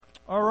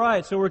All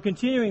right, so we're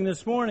continuing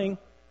this morning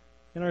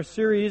in our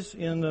series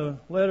in the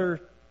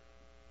letter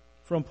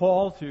from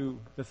Paul to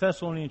the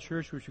Thessalonian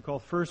church, which we call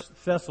First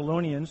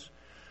Thessalonians.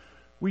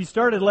 We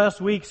started last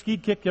week.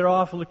 Skeet kicked it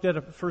off. We looked at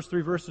the first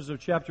 3 verses of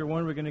chapter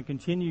 1. We're going to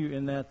continue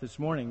in that this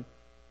morning.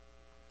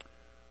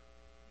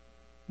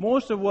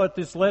 Most of what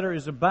this letter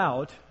is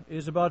about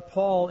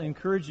Paul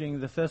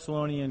encouraging the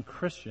Thessalonian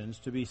Christians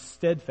to be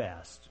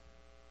steadfast.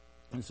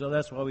 And so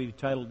that's why we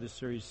titled this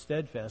series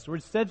Steadfast. The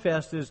word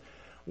steadfast is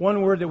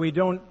one word that we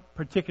don't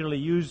particularly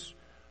use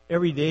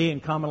every day in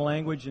common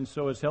language, and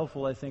so it's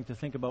helpful, I think, to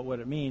think about what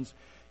it means.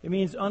 It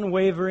means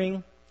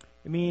unwavering.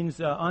 It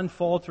means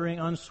unfaltering,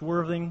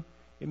 unswerving.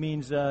 It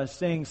means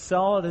staying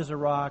solid as a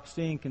rock,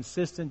 staying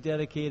consistent,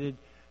 dedicated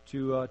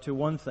to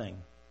one thing.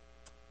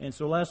 And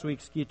so last week,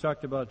 Ski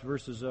talked about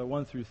verses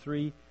 1 through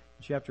 3. In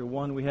chapter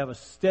 1, we have a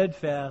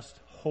steadfast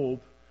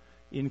hope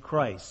in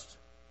Christ.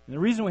 And the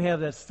reason we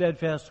have that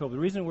steadfast hope, the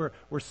reason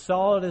we're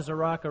solid as a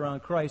rock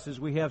around Christ is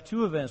we have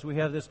 2 events. We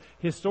have this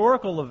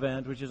historical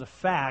event, which is a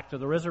fact of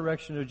the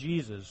resurrection of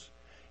Jesus.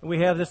 And we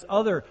have this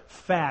other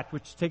fact,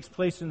 which takes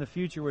place in the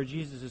future where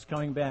Jesus is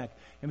coming back.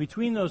 And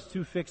between those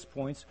 2 fixed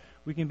points,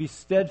 we can be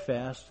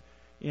steadfast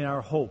in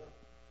our hope.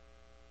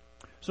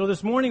 So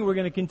this morning we're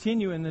going to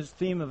continue in this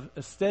theme of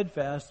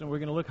steadfast, and we're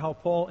going to look how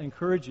Paul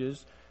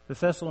encourages the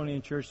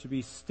Thessalonian church to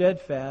be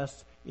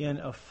steadfast in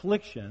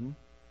affliction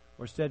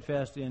or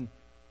steadfast in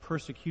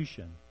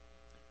persecution.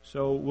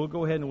 So we'll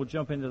go ahead and we'll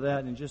jump into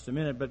that in just a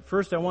minute. But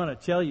first I want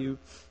to tell you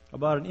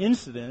about an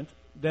incident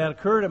that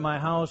occurred at my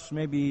house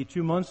maybe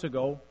 2 months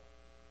ago.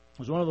 It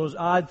was one of those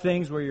odd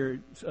things where you're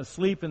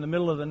asleep in the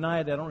middle of the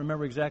night. I don't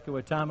remember exactly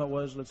what time it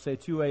was. Let's say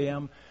 2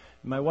 a.m.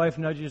 My wife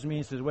nudges me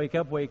and says, wake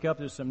up,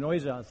 there's some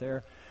noise out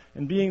there.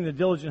 And being the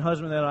diligent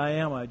husband that I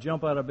am, I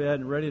jump out of bed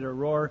and ready to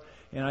roar.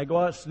 And I go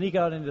out, sneak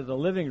out into the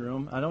living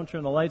room. I don't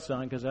turn the lights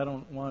on because I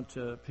don't want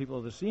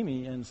people to see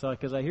me. And so,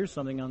 because I hear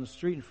something on the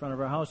street in front of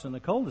our house in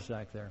the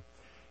cul-de-sac there.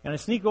 And I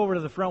sneak over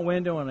to the front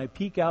window and I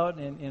peek out,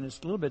 and it's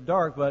a little bit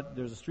dark, but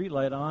there's a street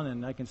light on,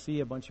 and I can see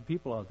a bunch of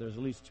people out there. There's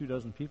at least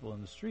 24 people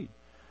in the street.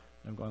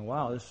 And I'm going,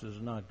 wow, this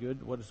is not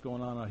good. What is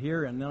going on out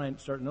here? And then I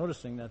start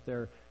noticing that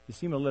they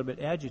seem a little bit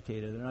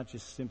agitated. They're not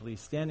just simply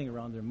standing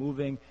around, they're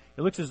moving.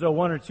 It looks as though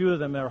 1 or 2 of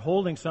them are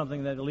holding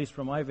something that, at least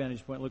from my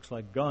vantage point, looks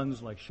like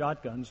guns, like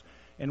shotguns.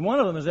 And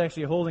one of them is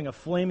actually holding a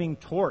flaming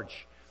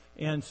torch.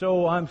 And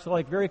so I'm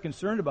very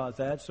concerned about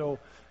that. So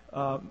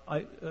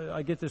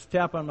I get this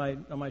tap on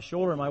my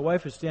shoulder, and my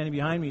wife is standing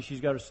behind me.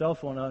 She's got her cell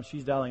phone out.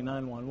 She's dialing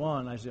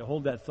 911. I say,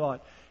 hold that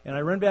thought. And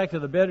I run back to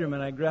the bedroom,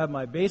 and I grab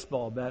my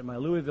baseball bat, my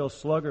Louisville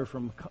Slugger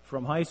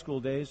from high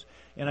school days,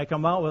 and I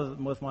come out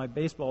with my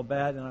baseball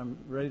bat, and I'm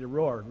ready to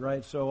roar,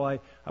 right? So I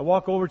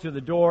walk over to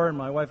the door, and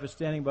my wife is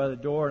standing by the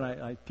door,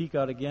 and I peek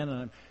out again,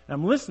 and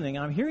I'm listening,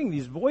 and I'm hearing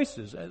these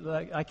voices.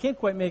 I can't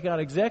quite make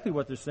out exactly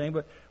what they're saying,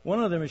 but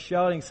one of them is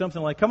shouting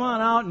something like, come on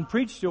out and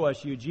preach to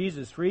us, you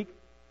Jesus freak.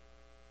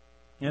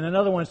 And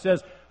another one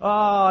says,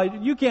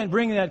 you can't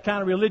bring that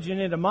kind of religion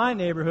into my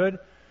neighborhood.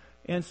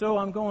 And so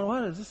I'm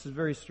going, this is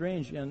very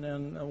strange.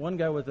 And one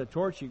guy with a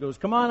torch, he goes,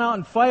 come on out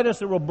and fight us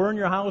or we'll burn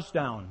your house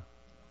down.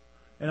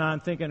 And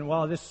I'm thinking,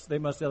 wow, they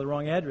must have the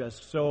wrong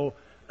address. So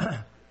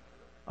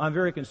I'm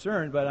very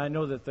concerned, but I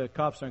know that the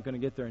cops aren't going to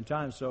get there in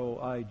time. So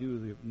I do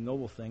the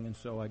noble thing, and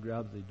so I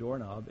grab the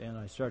doorknob and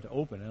I start to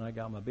open it. And I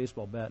got my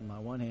baseball bat in my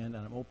one hand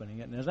and I'm opening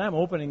it. And as I'm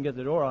opening, get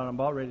the door out, I'm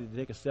about ready to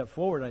take a step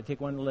forward. I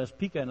take one last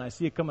peek and I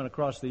see it coming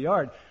across the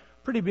yard.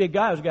 Pretty big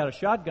guy who's got a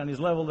shotgun.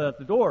 He's leveled at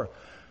the door.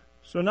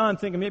 So now I'm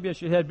thinking maybe I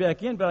should head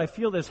back in, but I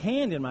feel this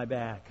hand in my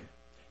back.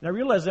 And I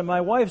realize that my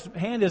wife's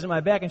hand is in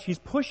my back and she's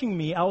pushing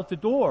me out the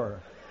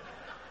door.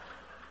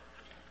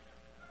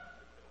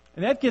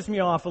 And that gets me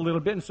off a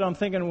little bit, and so I'm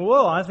thinking,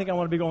 whoa, I think I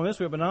want to be going this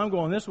way, but now I'm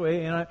going this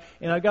way, and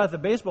I got the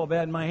baseball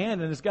bat in my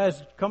hand, and this guy's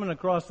coming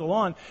across the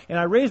lawn, and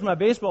I raise my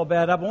baseball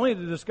bat up only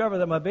to discover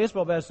that my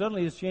baseball bat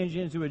suddenly has changed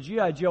into a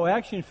G.I. Joe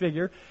action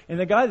figure, and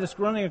the guy that's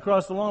running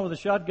across the lawn with a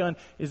shotgun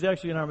is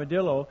actually an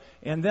armadillo,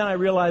 and then I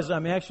realize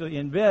I'm actually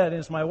in bed, and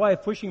it's my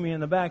wife pushing me in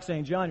the back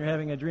saying, John, you're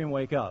having a dream,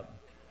 wake up.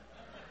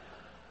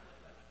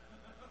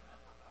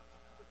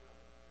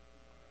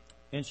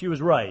 And she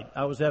was right.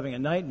 I was having a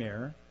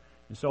nightmare.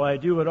 And so I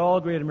do what all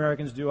great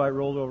Americans do. I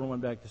rolled over and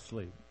went back to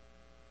sleep.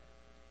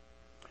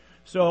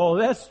 So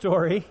that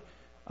story,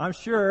 I'm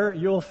sure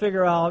you'll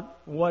figure out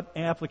what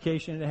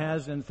application it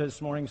has in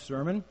this morning's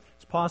sermon.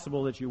 It's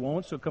possible that you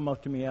won't, so come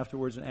up to me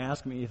afterwards and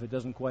ask me if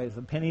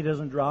the penny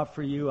doesn't drop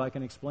for you, I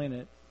can explain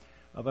it.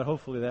 But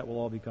hopefully that will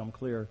all become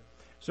clear.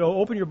 So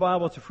open your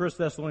Bible to 1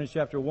 Thessalonians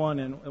chapter 1,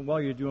 and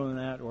while you're doing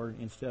that, or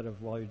instead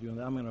of while you're doing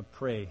that, I'm going to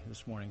pray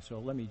this morning. So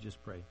let me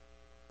just pray.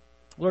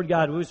 Lord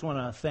God, we just want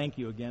to thank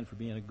you again for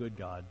being a good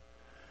God.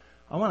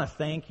 I want to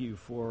thank you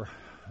for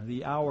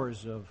the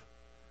hours of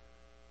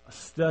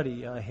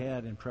study I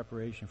had in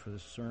preparation for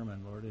this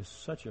sermon, Lord. It's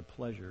such a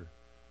pleasure,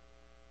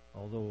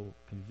 although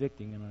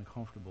convicting and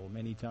uncomfortable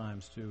many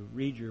times, to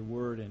read your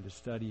word and to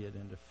study it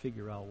and to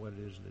figure out what it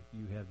is that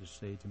you have to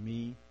say to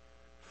me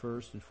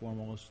first and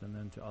foremost, and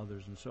then to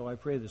others. And so I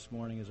pray this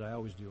morning, as I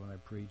always do when I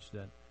preach,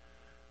 that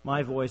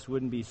my voice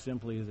wouldn't be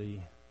simply the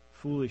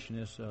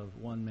foolishness of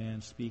one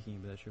man speaking,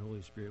 but that your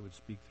Holy Spirit would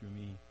speak through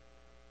me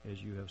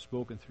as you have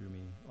spoken through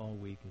me all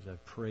week as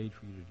I've prayed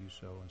for you to do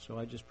so. And so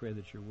I just pray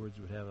that your words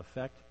would have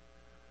effect,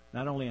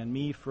 not only on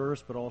me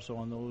first, but also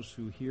on those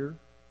who hear,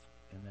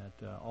 and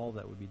that all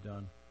that would be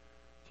done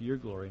to your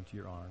glory and to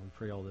your honor. We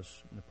pray all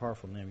this in the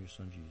powerful name of your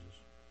Son, Jesus.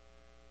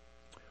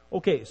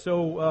 Okay,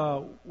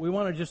 so we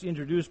want to just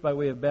introduce by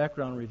way of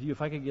background review.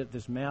 If I could get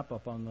this map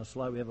up on the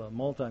slide. We have a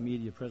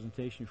multimedia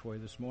presentation for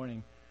you this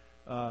morning.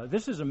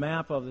 This is a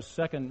map of the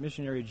second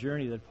missionary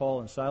journey that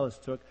Paul and Silas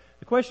took.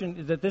 The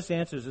question that this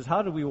answers is,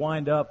 how did we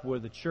wind up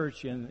with the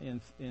church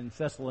in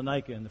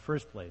Thessalonica in the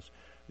first place?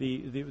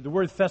 The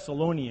word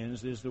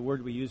Thessalonians is the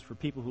word we use for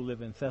people who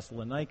live in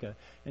Thessalonica.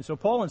 And so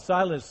Paul and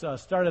Silas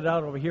started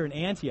out over here in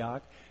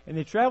Antioch, and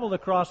they traveled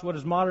across what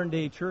is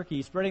modern-day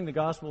Turkey, spreading the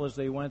gospel as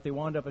they went. They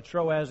wound up at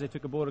Troas. They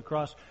took a boat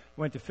across,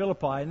 went to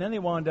Philippi, and then they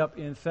wound up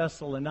in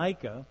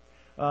Thessalonica.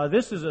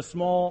 This is it's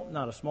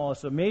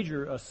a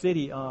major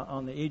city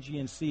on the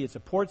Aegean Sea. It's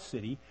a port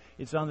city.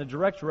 It's on the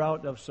direct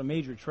route of some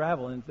major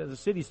travel, and the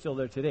city's still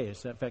there today.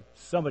 In fact,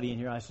 somebody in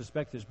here, I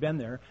suspect, has been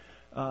there.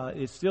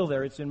 It's still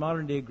there. It's in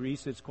modern-day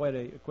Greece. It's quite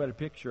a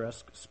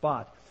picturesque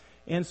spot.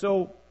 And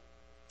so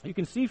you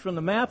can see from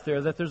the map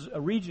there that there's a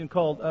region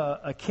called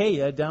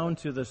Achaia down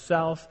to the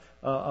south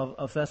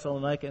of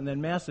Thessalonica, and then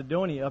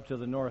Macedonia up to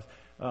the north.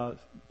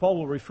 Paul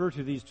will refer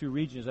to these two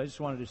regions. I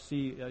just wanted to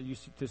see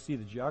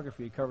the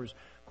geography. It covers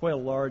quite a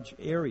large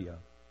area.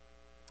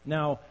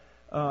 Now,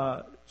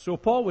 so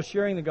Paul was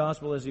sharing the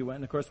gospel as he went,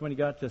 and of course when he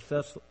got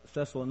to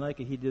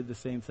Thessalonica, he did the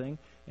same thing,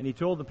 and he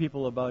told the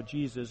people about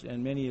Jesus,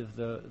 and many of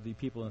the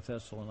people in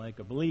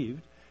Thessalonica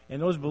believed,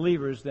 and those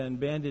believers then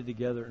banded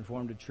together and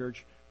formed a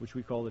church, which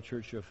we call the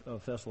Church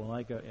of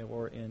Thessalonica,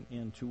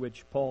 to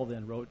which Paul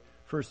then wrote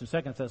 1st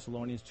and 2nd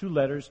Thessalonians, 2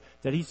 letters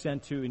that he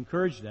sent to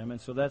encourage them, and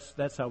so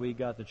that's how we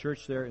got the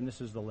church there, and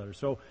this is the letter.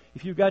 So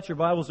if you've got your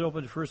Bibles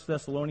open to 1st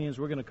Thessalonians,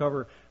 we're going to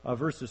cover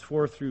verses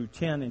 4 through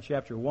 10 in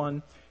chapter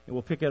 1, and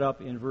we'll pick it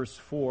up in verse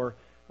 4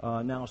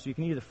 now. So you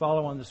can either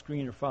follow on the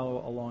screen or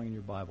follow along in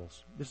your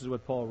Bibles. This is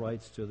what Paul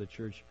writes to the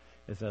church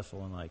at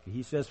Thessalonica.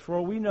 He says,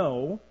 "For we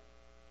know,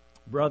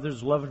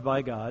 brothers loved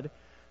by God,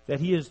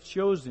 that He has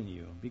chosen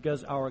you,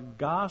 because our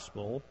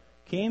gospel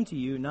came to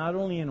you not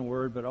only in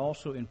word, but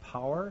also in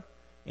power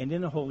and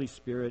in the Holy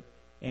Spirit,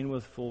 and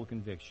with full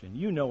conviction.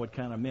 You know what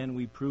kind of men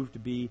we proved to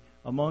be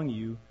among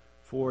you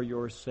for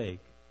your sake."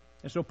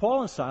 And so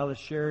Paul and Silas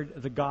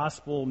shared the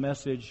gospel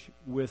message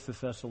with the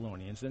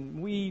Thessalonians.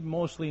 And we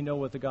mostly know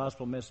what the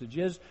gospel message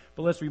is,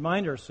 but let's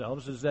remind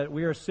ourselves is that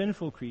we are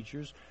sinful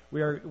creatures,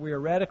 we are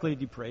radically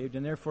depraved,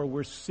 and therefore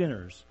we're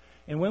sinners.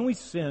 And when we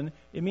sin,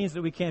 it means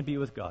that we can't be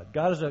with God.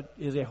 God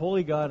is a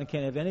holy God and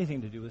can't have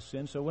anything to do with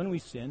sin. So when we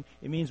sin,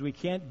 it means we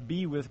can't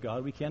be with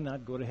God. We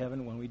cannot go to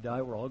heaven. When we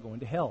die, we're all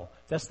going to hell.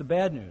 That's the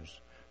bad news.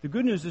 The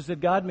good news is that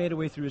God made a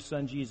way through His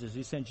Son Jesus.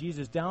 He sent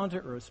Jesus down to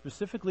earth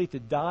specifically to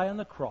die on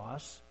the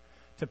cross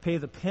to pay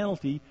the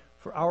penalty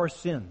for our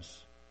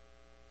sins.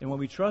 And when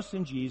we trust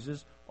in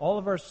Jesus, all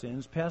of our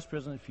sins, past,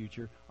 present, and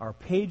future, are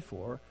paid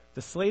for.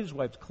 The slate is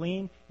wiped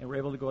clean, and we're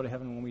able to go to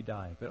heaven when we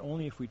die, but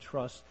only if we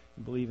trust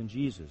and believe in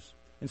Jesus.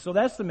 And so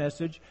that's the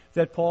message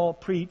that Paul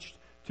preached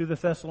to the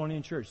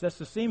Thessalonian church. That's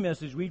the same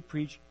message we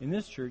preach in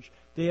this church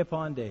day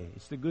upon day.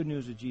 It's the good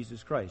news of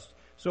Jesus Christ.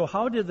 So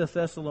how did the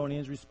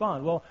Thessalonians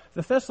respond? Well,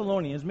 the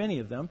Thessalonians, many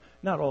of them,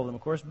 not all of them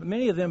of course, but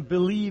many of them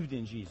believed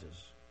in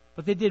Jesus.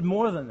 But they did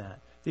more than that.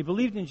 They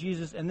believed in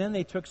Jesus, and then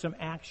they took some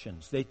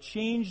actions. They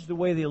changed the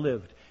way they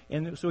lived.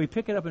 And so we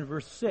pick it up in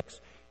verse 6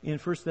 in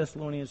 1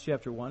 Thessalonians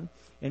chapter 1.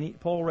 And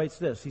Paul writes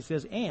this. He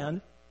says,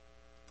 "And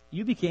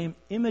you became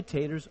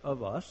imitators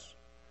of us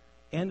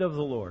and of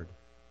the Lord.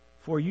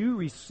 For you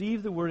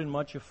received the word in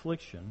much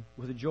affliction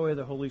with the joy of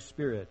the Holy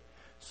Spirit,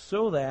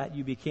 so that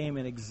you became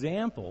an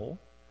example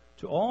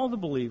to all the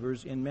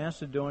believers in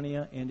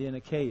Macedonia and in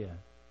Achaia.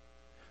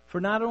 For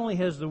not only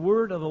has the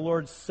word of the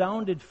Lord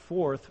sounded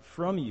forth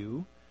from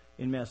you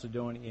in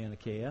Macedonia and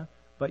Achaia,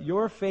 but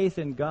your faith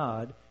in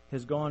God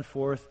has gone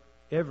forth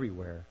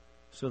everywhere,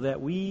 so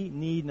that we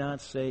need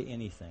not say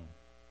anything.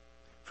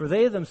 For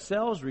they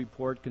themselves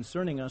report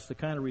concerning us the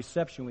kind of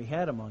reception we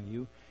had among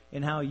you,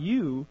 and how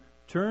you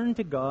turned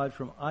to God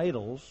from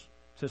idols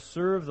to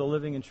serve the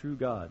living and true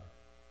God,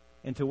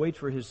 and to wait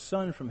for His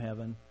Son from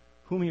heaven,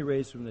 whom He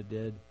raised from the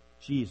dead,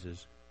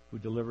 Jesus, who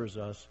delivers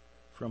us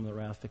from the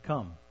wrath to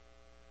come."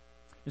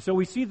 And so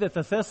we see that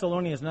the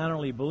Thessalonians not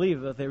only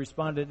believed, but they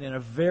responded in a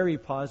very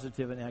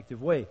positive and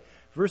active way.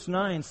 Verse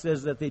 9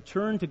 says that they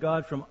turned to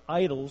God from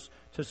idols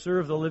to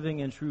serve the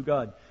living and true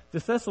God. The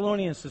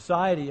Thessalonian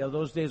society of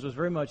those days was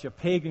very much a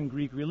pagan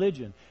Greek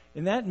religion.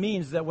 And that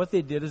means that what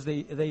they did is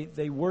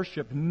they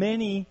worshiped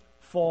many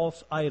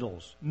false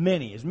idols.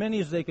 Many. As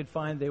many as they could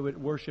find, they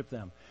would worship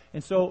them.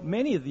 And so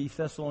many of the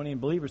Thessalonian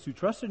believers who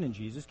trusted in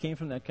Jesus came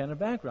from that kind of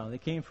background. They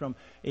came from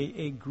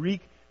a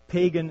Greek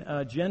pagan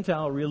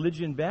Gentile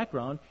religion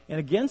background, and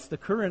against the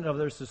current of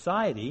their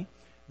society,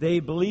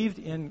 they believed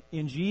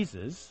in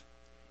Jesus,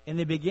 and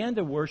they began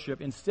to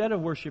worship, instead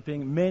of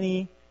worshiping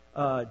many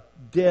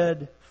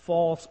dead,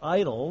 false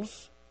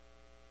idols.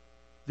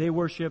 They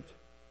worshipped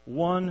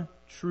one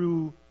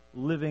true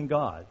living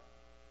God.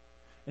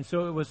 And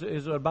so it was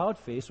an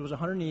about-face. It was a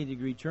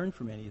 180-degree turn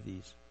for many of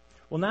these.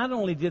 Well, not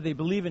only did they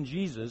believe in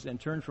Jesus and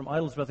turn from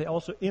idols, but they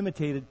also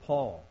imitated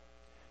Paul.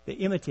 They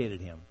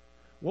imitated him.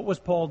 What was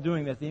Paul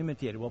doing that they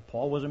imitated? Well,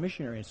 Paul was a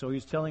missionary, and so he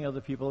was telling other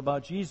people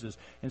about Jesus.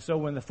 And so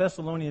when the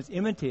Thessalonians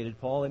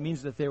imitated Paul, it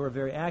means that they were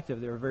very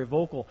active, they were very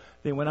vocal.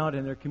 They went out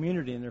in their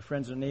community and their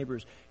friends and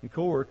neighbors and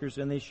co-workers,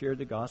 and they shared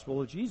the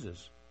gospel of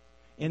Jesus.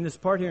 In this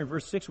part here in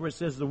verse 6 where it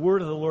says, the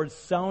word of the Lord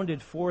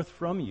sounded forth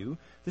from you,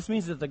 this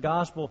means that the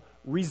gospel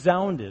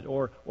resounded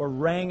or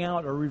rang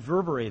out or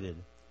reverberated.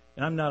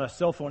 And I'm not a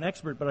cell phone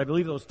expert, but I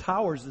believe those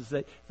towers,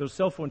 those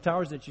cell phone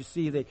towers that you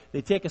see,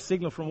 they take a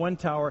signal from one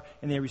tower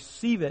and they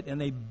receive it and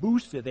they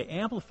boost it, they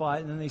amplify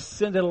it, and then they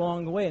send it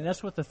along the way. And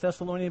that's what the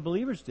Thessalonian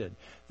believers did.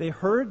 They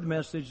heard the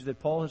message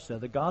that Paul has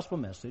said, the gospel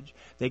message.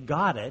 They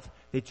got it,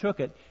 they took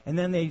it, and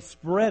then they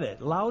spread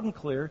it loud and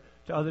clear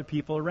to other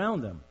people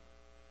around them.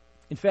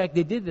 In fact,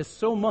 they did this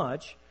so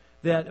much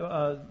that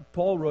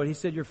Paul wrote, he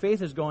said, your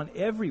faith has gone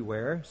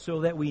everywhere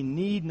so that we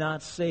need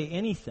not say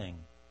anything.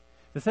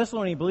 The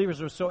Thessalonian believers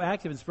were so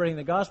active in spreading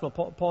the gospel,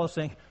 Paul is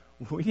saying,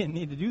 we didn't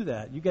need to do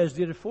that. You guys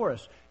did it for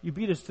us. You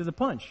beat us to the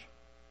punch.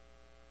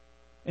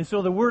 And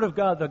so the word of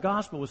God, the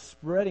gospel, was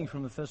spreading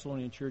from the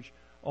Thessalonian church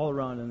all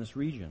around in this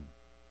region.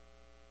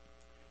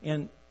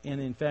 And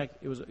in fact,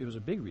 it was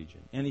a big region.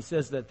 And he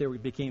says that they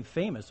became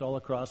famous all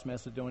across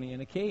Macedonia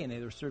and Achaia, and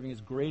they were serving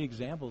as great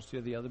examples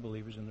to the other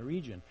believers in the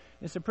region. And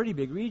it's a pretty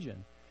big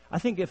region. I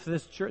think if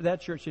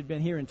that church had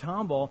been here in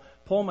Tomball,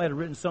 Paul might have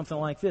written something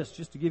like this,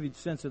 just to give you a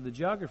sense of the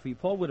geography.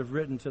 Paul would have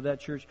written to that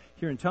church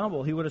here in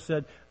Tomball, he would have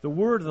said, the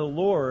word of the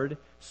Lord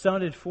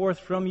sounded forth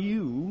from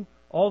you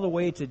all the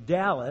way to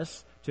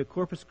Dallas, to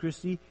Corpus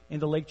Christi, and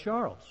to Lake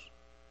Charles.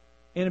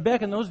 And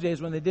back in those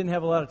days when they didn't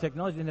have a lot of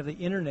technology, they didn't have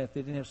the internet,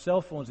 they didn't have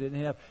cell phones, they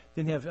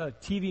didn't have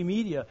TV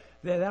media,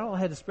 that all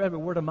had to spread by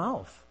word of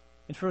mouth.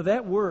 And for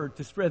that word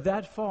to spread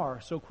that far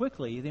so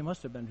quickly, they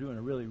must have been doing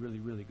a really, really,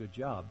 really good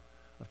job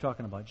of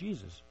talking about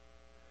Jesus.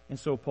 And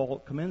so Paul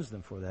commends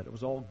them for that. It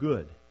was all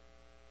good.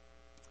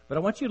 But I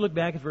want you to look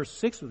back at verse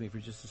 6 with me for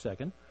just a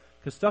second,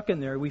 because stuck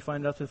in there we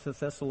find out that the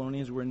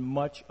Thessalonians were in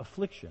much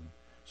affliction.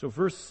 So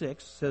verse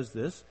 6 says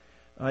this.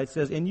 It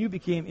says, and you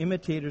became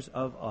imitators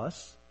of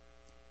us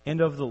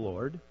and of the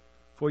Lord,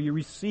 for you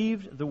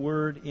received the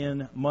word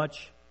in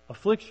much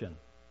affliction.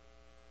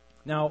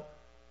 Now,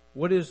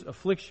 what is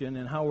affliction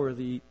and how were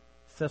the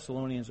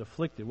Thessalonians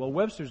afflicted? Well,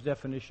 Webster's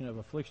definition of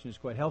affliction is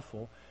quite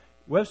helpful.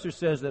 Webster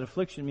says that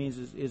affliction means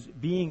is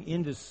being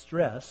in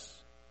distress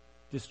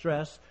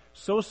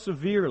so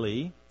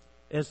severely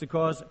as to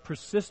cause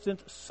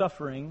persistent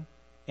suffering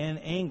and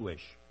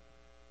anguish.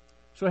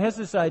 So it has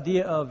this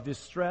idea of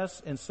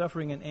distress and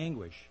suffering and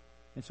anguish.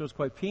 And so it's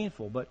quite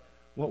painful, but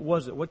what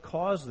was it? What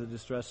caused the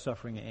distress,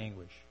 suffering, and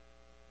anguish?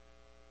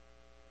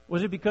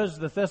 Was it because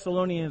the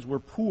Thessalonians were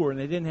poor and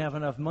they didn't have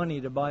enough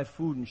money to buy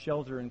food and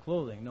shelter and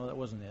clothing? No, that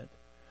wasn't it.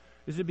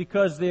 Is it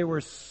because they were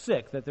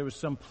sick, that there was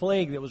some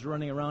plague that was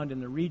running around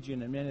in the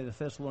region and many of the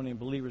Thessalonian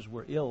believers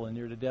were ill and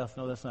near to death?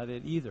 No, that's not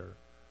it either.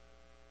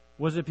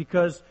 Was it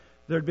because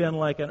there had been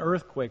like an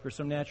earthquake or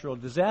some natural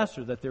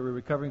disaster that they were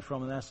recovering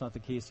from? And that's not the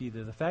case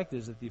either. The fact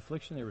is that the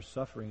affliction they were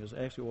suffering was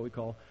actually what we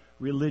call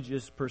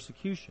religious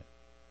persecution.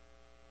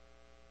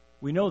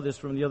 We know this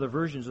from the other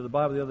versions of the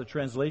Bible. The other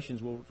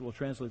translations will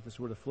translate this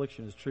word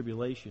affliction as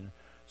tribulation,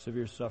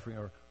 severe suffering,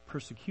 or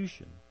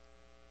persecution.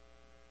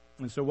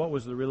 And so what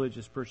was the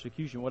religious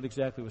persecution? What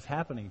exactly was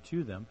happening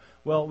to them?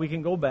 Well, we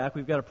can go back.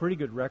 We've got a pretty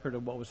good record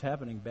of what was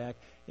happening back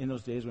in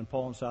those days when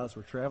Paul and Silas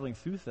were traveling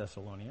through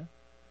Thessalonia.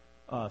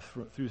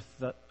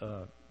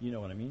 You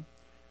know what I mean?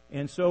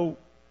 And so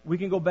we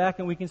can go back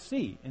and we can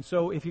see. And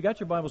so if you got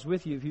your Bibles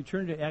with you, if you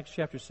turn to Acts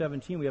chapter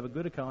 17, we have a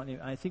good account.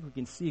 And I think we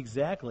can see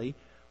exactly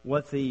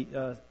what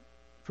the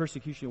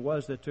persecution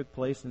was that took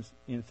place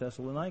in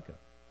Thessalonica.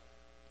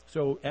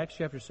 So Acts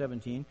chapter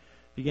 17,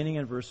 beginning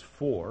in verse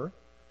 4.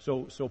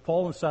 So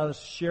Paul and Silas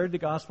shared the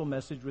gospel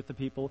message with the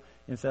people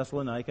in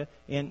Thessalonica,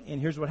 and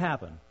here's what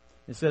happened.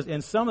 It says,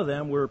 and some of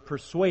them were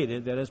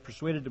persuaded, that is,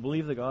 persuaded to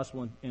believe the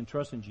gospel and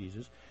trust in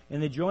Jesus,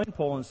 and they joined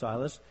Paul and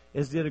Silas,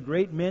 as did a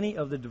great many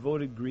of the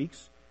devout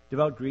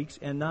Greeks,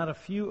 and not a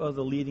few of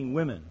the leading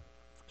women.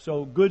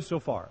 So good so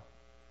far.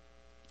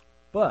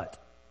 But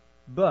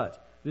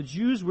the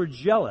Jews were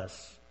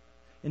jealous,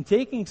 and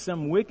taking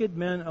some wicked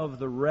men of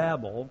the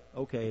rabble,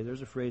 okay,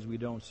 there's a phrase we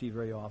don't see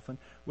very often.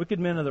 Wicked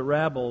men of the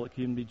rabble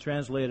can be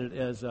translated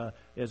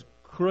as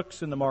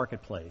crooks in the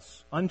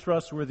marketplace.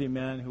 Untrustworthy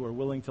men who are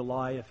willing to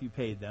lie if you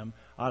paid them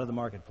out of the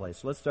marketplace.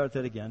 So let's start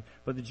that again.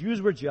 But the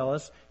Jews were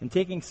jealous, and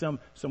taking some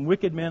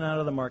wicked men out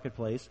of the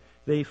marketplace,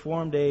 they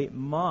formed a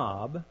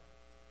mob,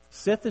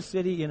 set the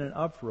city in an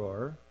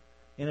uproar,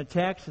 and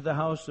attacked the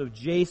house of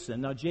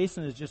Jason. Now,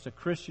 Jason is just a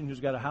Christian who's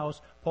got a house.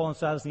 Paul and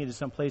Silas needed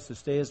some place to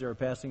stay as they were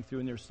passing through,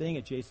 and they were staying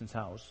at Jason's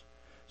house.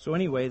 So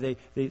anyway,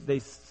 they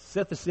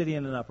set the city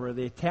in an uproar.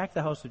 They attacked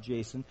the house of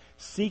Jason,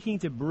 seeking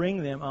to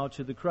bring them out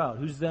to the crowd.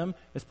 Who's them?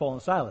 It's Paul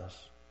and Silas.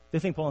 They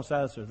think Paul and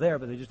Silas are there,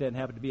 but they just hadn't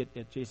happened to be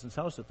at Jason's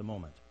house at the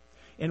moment.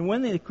 And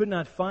when they could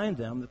not find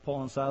them,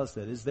 Paul and Silas,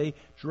 that is, they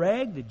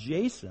dragged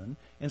Jason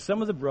and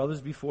some of the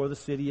brothers before the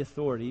city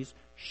authorities,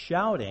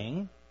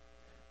 shouting,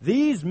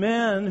 "These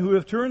men who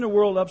have turned the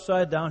world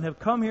upside down have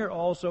come here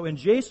also, and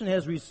Jason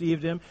has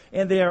received him,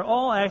 and they are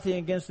all acting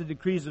against the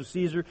decrees of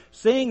Caesar,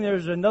 saying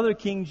there's another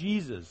King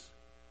Jesus."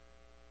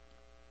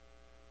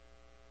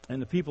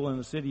 And the people in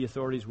the city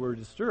authorities were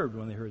disturbed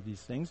when they heard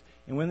these things.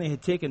 And when they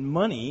had taken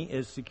money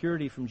as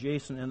security from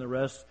Jason and the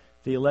rest,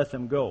 they let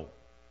them go.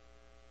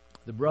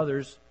 The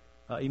brothers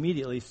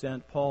immediately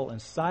sent Paul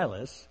and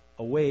Silas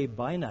away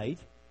by night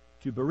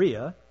to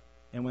Berea.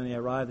 And when they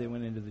arrived, they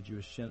went into the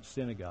Jewish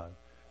synagogue.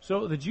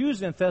 So the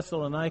Jews in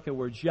Thessalonica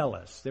were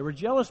jealous. They were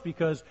jealous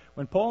because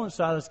when Paul and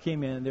Silas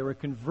came in, they were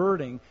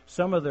converting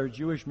some of their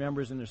Jewish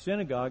members in their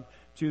synagogue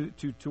to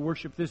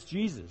worship this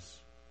Jesus.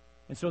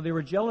 And so they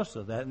were jealous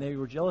of that, and they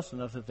were jealous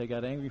enough that they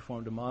got angry,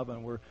 formed a mob,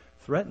 and were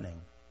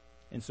threatening.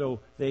 And so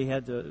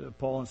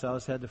Paul and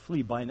Silas had to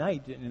flee by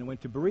night and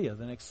went to Berea,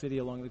 the next city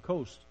along the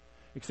coast.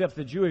 Except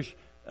the Jewish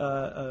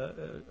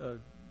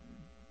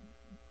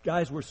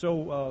guys were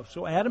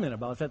so adamant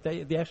about that,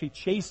 they actually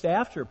chased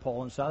after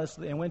Paul and Silas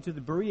and went to the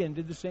Berea and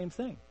did the same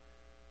thing.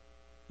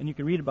 And you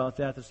can read about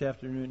that this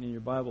afternoon in your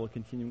Bible,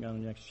 continuing on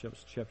in Acts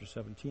chapter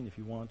 17 if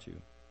you want to.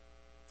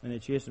 And they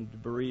chased them to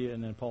Berea,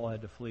 and then Paul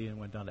had to flee and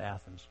went down to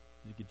Athens.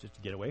 Just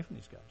to get away from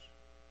these guys.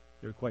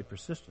 They were quite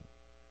persistent.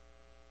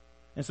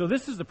 And so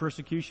this is the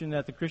persecution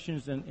that the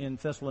Christians in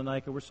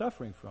Thessalonica were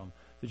suffering from.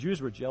 The Jews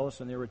were jealous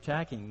and they were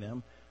attacking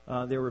them.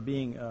 They were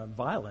being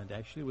violent,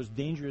 actually. It was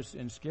dangerous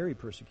and scary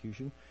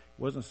persecution.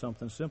 It wasn't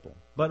something simple.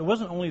 But it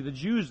wasn't only the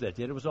Jews that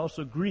did. It was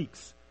also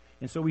Greeks.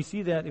 And so we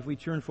see that if we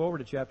turn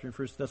forward a chapter in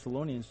 1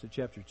 Thessalonians to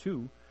chapter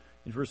 2,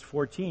 in verse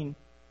 14,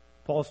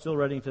 Paul's still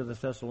writing to the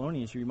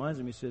Thessalonians. He reminds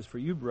them, he says, "For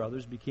you,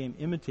 brothers, became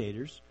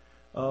imitators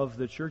of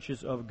the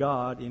churches of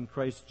God in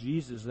Christ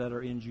Jesus that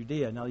are in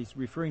Judea." Now he's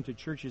referring to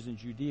churches in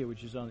Judea,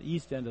 which is on the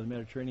east end of the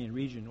Mediterranean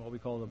region, what we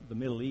call the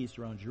Middle East,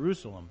 around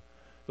Jerusalem.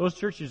 Those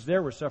churches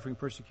there were suffering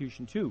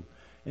persecution too.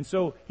 And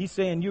so he's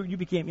saying you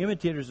became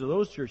imitators of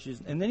those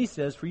churches. And then he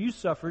says, "For you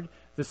suffered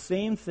the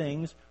same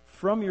things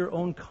from your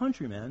own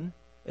countrymen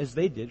as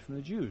they did from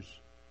the Jews."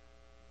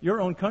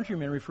 Your own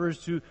countrymen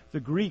refers to the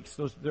Greeks.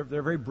 They're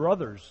very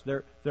brothers,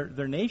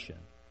 their nation.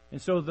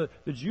 And so the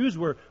Jews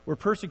were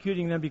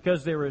persecuting them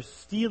because they were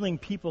stealing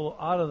people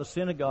out of the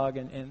synagogue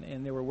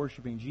and they were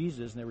worshiping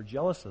Jesus, and they were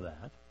jealous of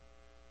that.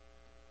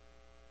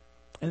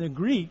 And the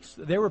Greeks,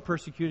 they were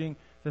persecuting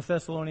the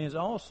Thessalonians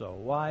also.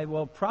 Why?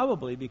 Well,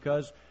 probably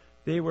because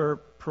they were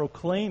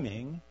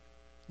proclaiming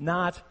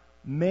not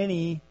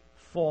many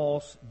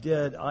false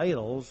dead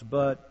idols,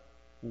 but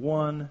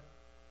one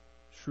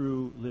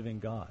true living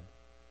God.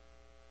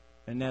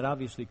 And that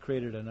obviously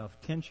created enough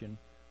tension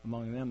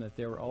among them that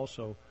they were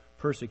also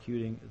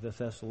persecuting the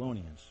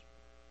Thessalonians.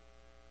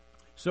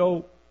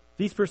 So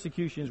these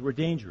persecutions were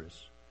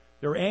dangerous.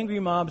 There were angry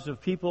mobs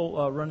of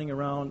people running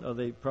around.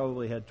 They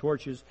probably had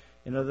torches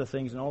and other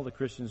things, and all the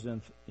Christians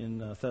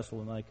in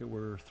Thessalonica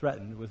were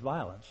threatened with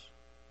violence.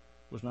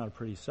 It was not a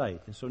pretty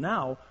sight. And so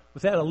now,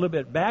 with that a little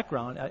bit of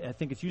background, I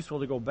think it's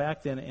useful to go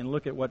back then and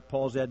look at what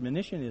Paul's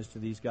admonition is to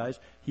these guys.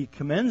 He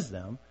commends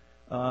them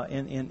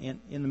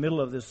in the middle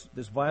of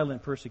this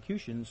violent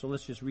persecution. So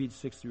let's just read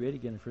 6 through 8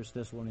 again in 1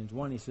 Thessalonians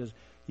 1.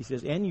 He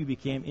says, "And you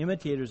became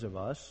imitators of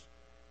us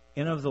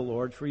and of the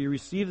Lord, for you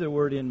received the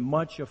word in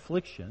much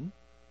affliction,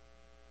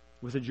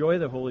 with the joy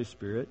of the Holy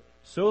Spirit,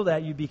 so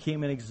that you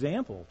became an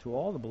example to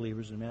all the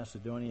believers in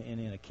Macedonia and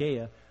in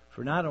Achaia.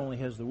 For not only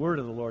has the word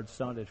of the Lord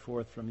sounded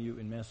forth from you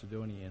in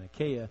Macedonia and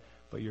Achaia,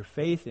 but your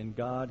faith in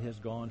God has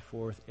gone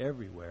forth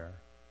everywhere,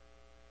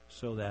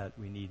 so that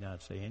we need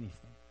not say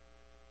anything."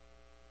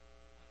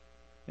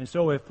 And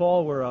so if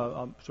Paul were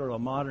a sort of a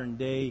modern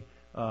day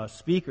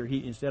speaker,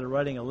 instead of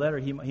writing a letter,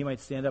 he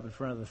might stand up in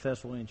front of the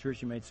Thessalonian church.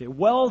 He might say,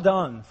 "Well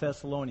done,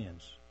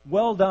 Thessalonians.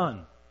 Well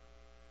done.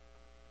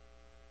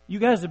 You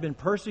guys have been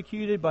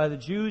persecuted by the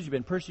Jews. You've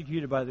been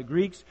persecuted by the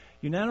Greeks.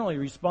 You not only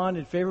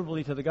responded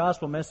favorably to the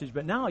gospel message,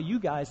 but now you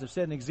guys have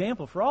set an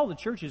example for all the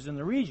churches in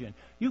the region.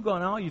 You've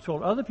gone out, you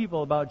told other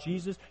people about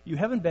Jesus. You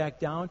haven't backed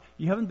down.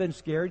 You haven't been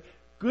scared.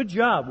 Good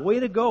job. Way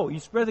to go. You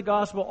spread the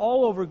gospel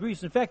all over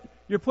Greece. In fact,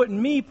 you're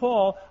putting me,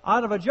 Paul,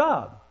 out of a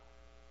job.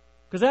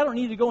 Because I don't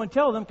need to go and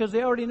tell them because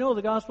they already know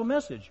the gospel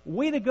message.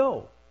 Way to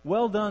go.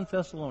 Well done,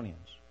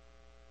 Thessalonians."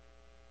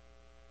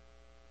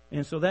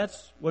 And so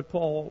that's what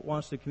Paul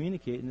wants to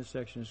communicate in this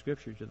section of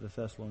Scripture to the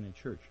Thessalonian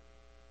church.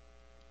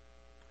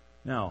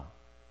 Now,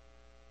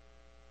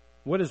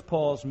 what is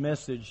Paul's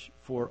message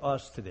for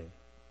us today?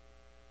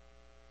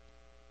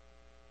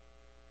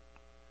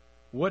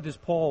 What does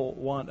Paul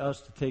want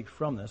us to take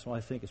from this? Well,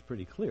 I think it's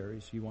pretty clear.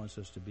 He wants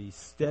us to be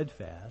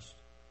steadfast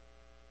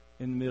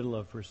in the middle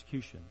of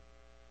persecution.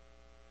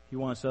 He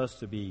wants us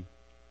to be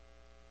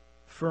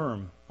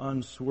firm,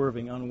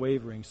 unswerving,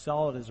 unwavering,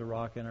 solid as a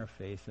rock in our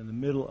faith in the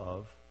middle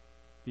of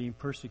being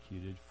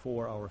persecuted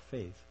for our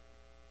faith.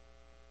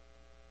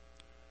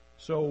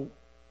 So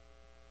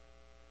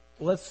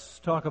let's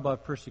talk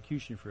about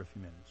persecution for a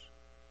few minutes.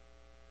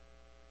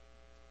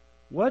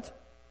 What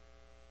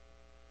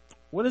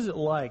is it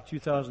like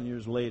 2,000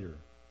 years later?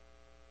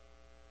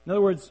 In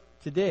other words,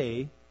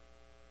 today,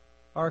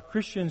 are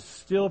Christians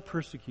still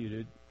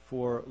persecuted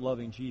for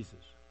loving Jesus?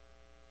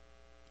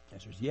 The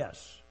answer is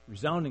yes.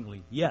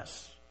 Resoundingly,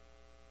 yes.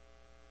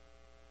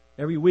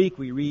 Every week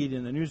we read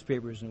in the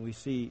newspapers and we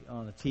see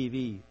on the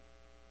TV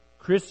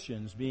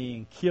Christians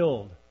being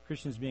killed,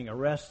 Christians being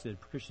arrested,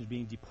 Christians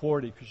being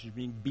deported, Christians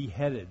being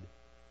beheaded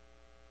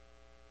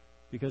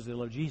because they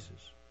love Jesus.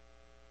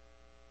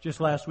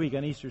 Just last week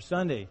on Easter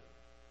Sunday,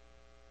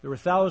 there were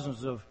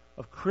thousands of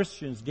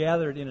Christians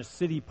gathered in a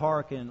city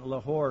park in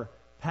Lahore,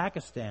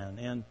 Pakistan,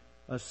 and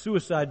a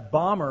suicide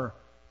bomber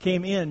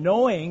came in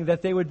knowing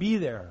that they would be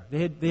there.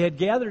 They had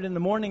gathered in the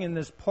morning in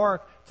this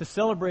park to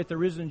celebrate the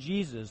risen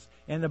Jesus,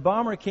 and the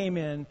bomber came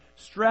in,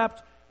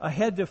 strapped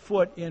head to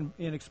foot in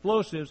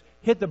explosives,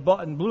 hit the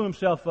button, blew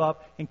himself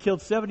up, and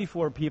killed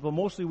 74 people,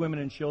 mostly women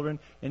and children,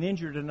 and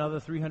injured another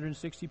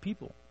 360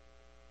 people.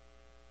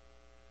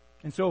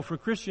 And so for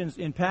Christians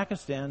in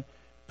Pakistan,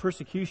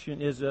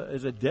 persecution is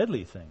a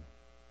deadly thing.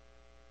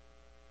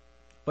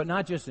 But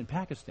not just in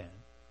Pakistan.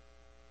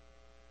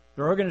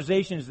 There are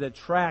organizations that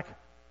track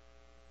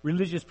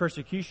religious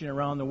persecution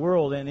around the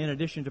world, and in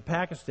addition to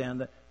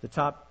Pakistan, the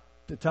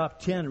top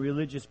 10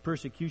 religious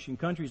persecution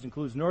countries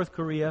includes North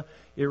Korea,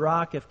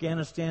 Iraq,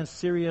 Afghanistan,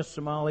 Syria,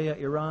 Somalia,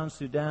 Iran,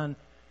 Sudan,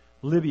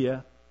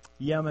 Libya,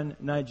 Yemen,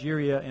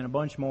 Nigeria, and a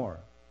bunch more.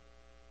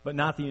 But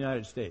not the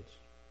United States.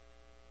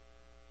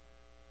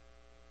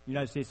 The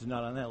United States is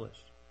not on that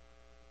list.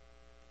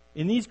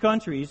 In these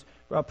countries,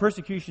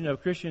 persecution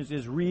of Christians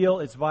is real,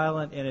 it's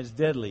violent, and it's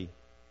deadly.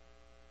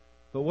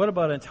 But what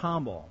about in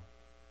Tomball?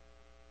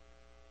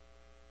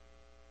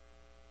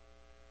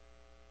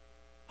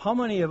 How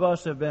many of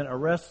us have been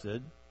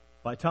arrested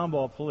by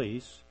Tomball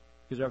police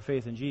because of our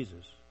faith in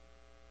Jesus?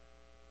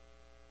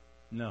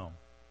 No.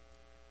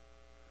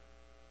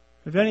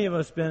 Have any of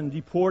us been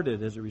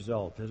deported as a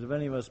result? Has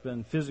any of us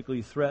been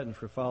physically threatened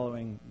for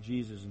following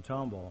Jesus in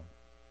Tomball?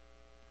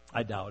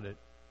 I doubt it.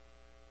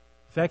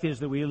 The fact is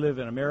that we live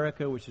in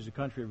America, which is a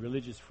country of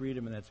religious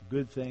freedom, and that's a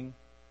good thing.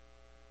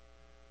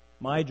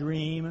 My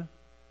dream,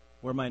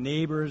 where my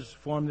neighbors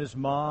formed this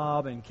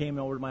mob and came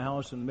over to my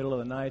house in the middle of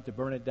the night to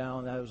burn it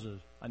down, that was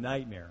a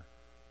nightmare.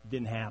 It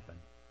didn't happen.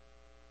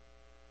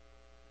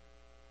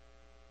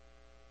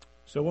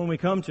 So when we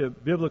come to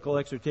biblical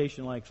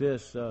exhortation like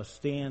this,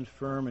 stand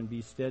firm and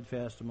be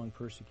steadfast among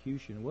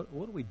persecution, what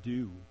do we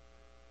do?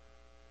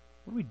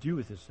 What do we do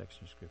with this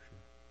section of Scripture?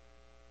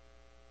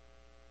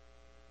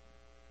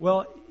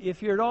 Well,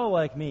 if you're at all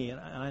like me, and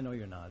I know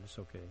you're not, it's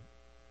okay.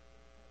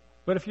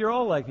 But if you're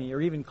all like me,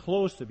 or even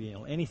close to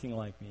being anything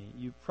like me,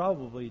 you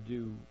probably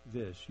do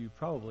this. You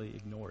probably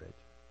ignore it.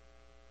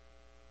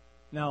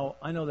 Now,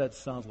 I know that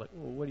sounds like,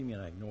 well, what do you mean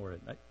I ignore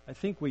it? I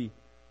think we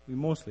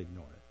mostly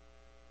ignore it.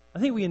 I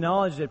think we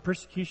acknowledge that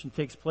persecution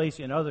takes place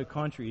in other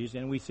countries,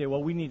 and we say,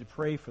 well, we need to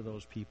pray for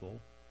those people.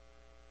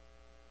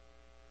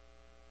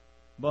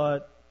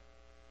 But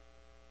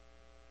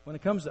when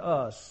it comes to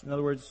us, in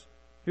other words,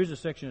 here's a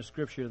section of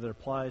Scripture that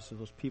applies to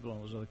those people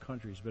in those other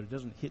countries, but it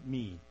doesn't hit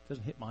me. It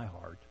doesn't hit my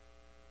heart.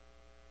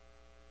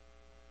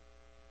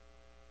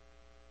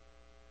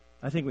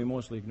 I think we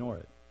mostly ignore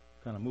it,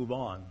 kind of move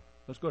on.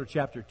 Let's go to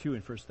chapter 2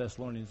 in 1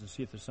 Thessalonians and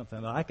see if there's something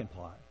that I can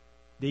apply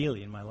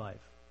daily in my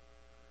life.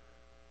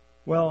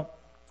 Well,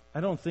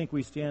 I don't think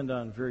we stand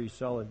on very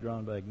solid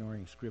ground by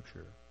ignoring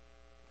Scripture.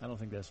 I don't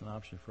think that's an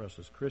option for us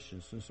as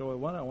Christians. And so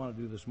what I want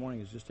to do this morning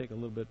is just take a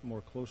little bit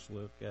more close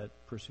look at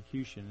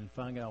persecution and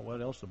find out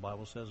what else the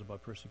Bible says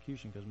about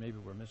persecution, because maybe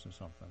we're missing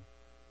something.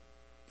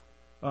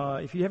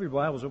 If you have your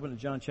Bibles, open to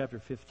John chapter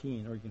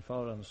 15, or you can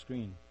follow it on the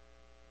screen.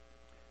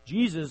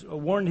 Jesus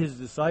warned his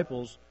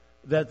disciples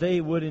that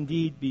they would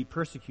indeed be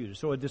persecuted.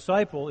 So a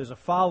disciple is a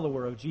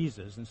follower of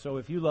Jesus. And so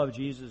if you love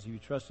Jesus, you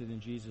trusted in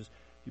Jesus,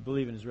 you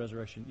believe in his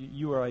resurrection,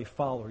 you are a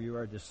follower, you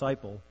are a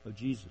disciple of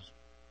Jesus.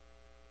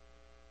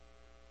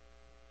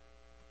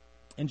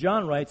 And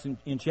John writes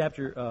in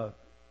chapter,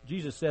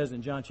 Jesus says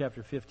in John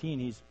chapter 15,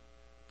 he's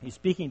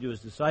speaking to his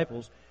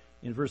disciples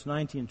in verse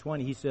 19 and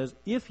 20. He says,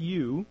 if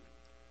you,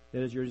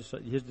 that is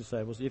his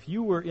disciples, if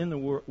you were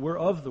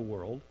of the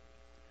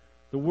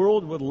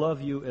world would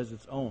love you as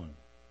its own.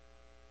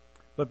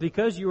 But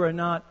because you are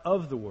not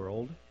of the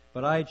world,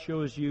 but I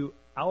chose you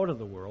out of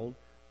the world,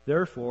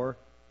 therefore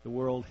the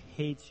world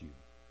hates you.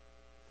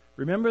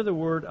 Remember the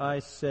word I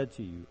said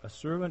to you, a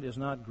servant is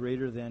not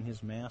greater than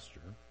his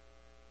master.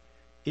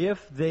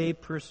 If they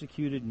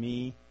persecuted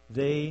me,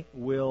 they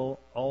will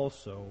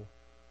also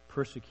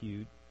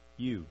persecute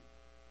you.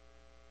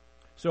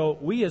 So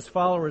we as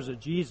followers of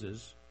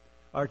Jesus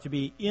are to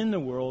be in the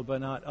world,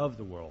 but not of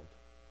the world.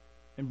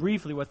 And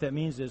briefly what that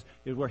means is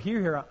we're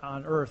here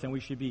on earth, and we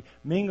should be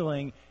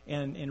mingling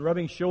and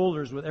rubbing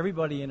shoulders with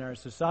everybody in our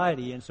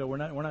society. And so we're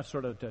not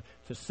sort of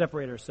to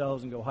separate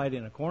ourselves and go hide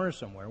in a corner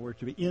somewhere. We're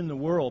to be in the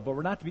world, but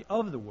we're not to be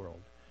of the world.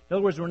 In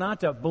other words, we're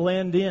not to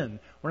blend in.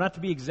 We're not to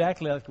be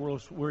exactly like the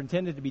world. We're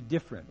intended to be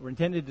different. We're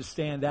intended to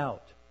stand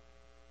out.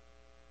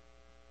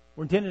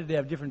 We're intended to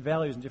have different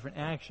values and different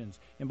actions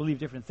and believe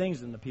different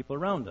things than the people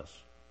around us.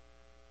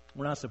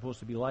 We're not supposed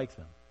to be like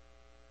them.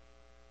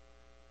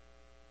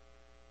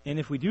 And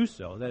if we do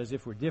so, that is,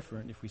 if we're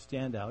different, if we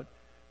stand out,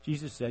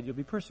 Jesus said you'll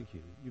be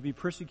persecuted. You'll be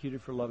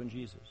persecuted for loving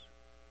Jesus.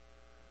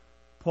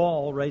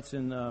 Paul writes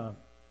in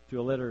to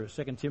a letter,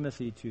 2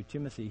 Timothy to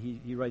Timothy,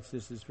 he writes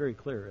this, it's very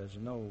clear. There's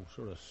no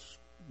sort of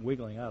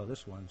wiggling out of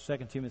this one. 2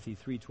 Timothy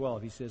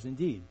 3:12, he says,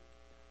 "Indeed,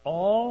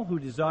 all who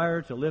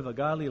desire to live a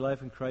godly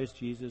life in Christ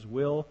Jesus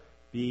will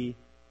be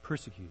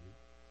persecuted."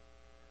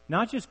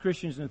 Not just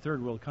Christians in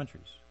third world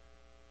countries.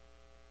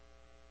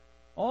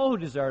 All who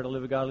desire to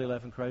live a godly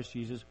life in Christ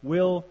Jesus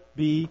will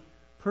be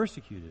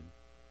persecuted.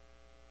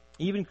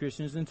 Even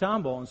Christians in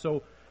Tomball. And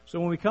so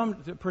when we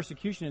come to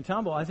persecution in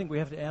Tomball, I think we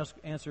have to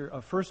answer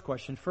a first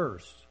question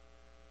first.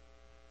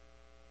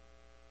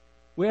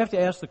 We have to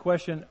ask the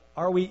question,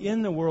 are we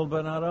in the world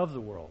but not of the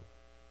world?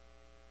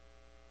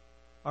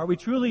 Are we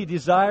truly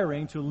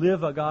desiring to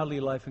live a godly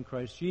life in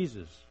Christ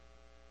Jesus?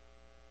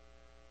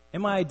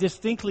 Am I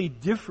distinctly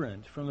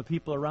different from the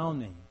people around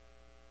me?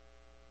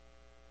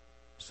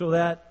 So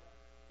that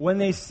when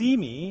they see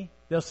me,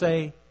 they'll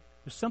say,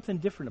 there's something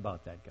different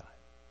about that guy.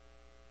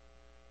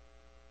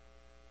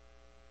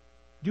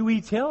 Do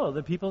we tell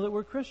the people that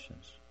we're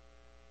Christians?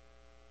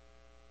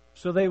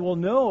 So they will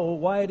know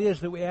why it is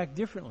that we act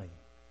differently.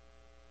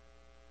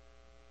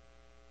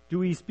 Do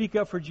we speak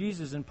up for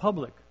Jesus in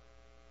public?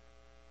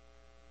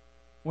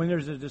 When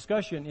there's a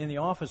discussion in the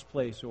office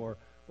place or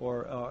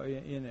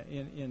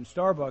in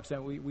Starbucks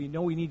that we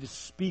know we need to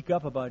speak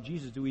up about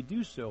Jesus, do we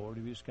do so, or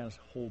do we just kind of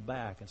hold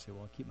back and say,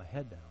 well, I'll keep my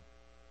head down?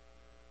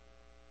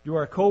 Do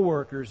our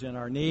coworkers and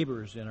our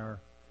neighbors and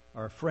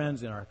our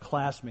friends and our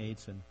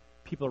classmates and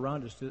people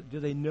around us, do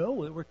they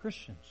know that we're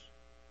Christians?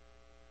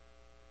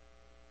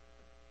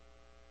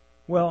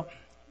 Well,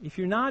 if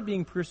you're not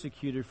being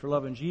persecuted for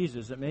loving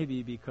Jesus, it may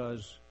be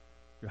because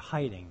you're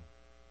hiding.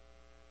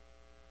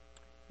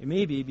 It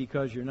may be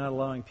because you're not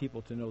allowing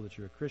people to know that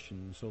you're a Christian.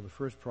 And so the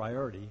first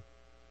priority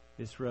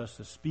is for us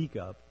to speak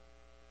up,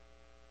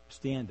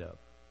 stand out,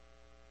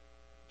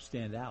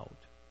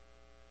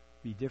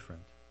 be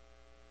different,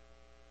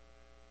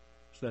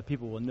 so that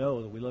people will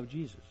know that we love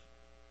Jesus.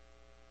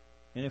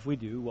 And if we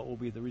do, what will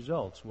be the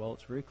results? Well,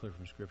 it's very clear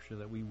from Scripture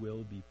that we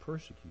will be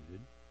persecuted.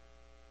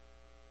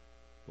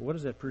 But what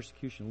does that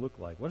persecution look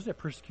like? What does that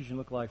persecution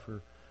look like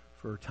for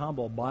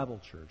Tomball Bible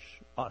Church,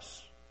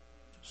 us,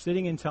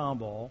 sitting in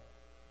Tomball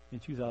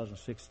in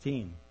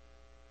 2016?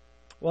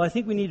 Well, I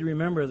think we need to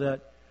remember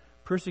that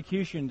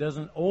persecution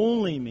doesn't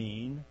only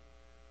mean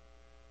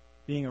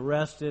being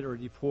arrested or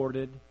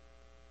deported.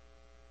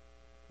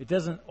 It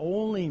doesn't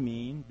only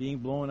mean being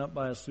blown up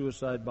by a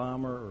suicide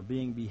bomber or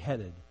being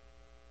beheaded.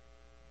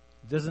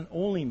 It doesn't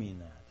only mean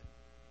that.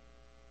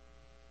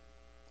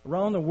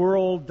 Around the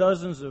world,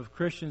 dozens of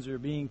Christians are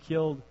being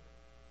killed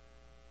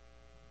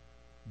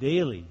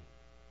daily.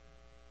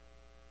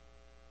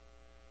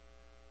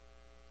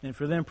 And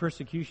for them,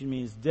 persecution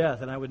means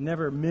death, and I would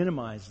never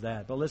minimize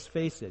that. But let's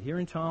face it, here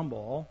in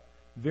Tomball,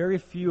 very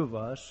few of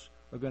us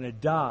are going to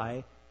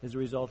die as a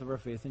result of our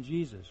faith in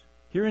Jesus.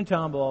 Here in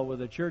Tomball,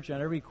 with a church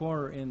on every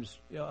corner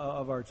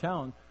of our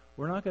town,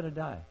 we're not going to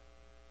die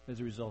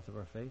as a result of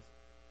our faith.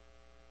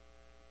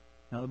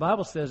 Now, the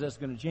Bible says that's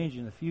going to change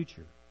in the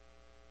future.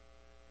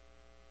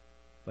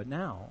 But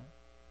now,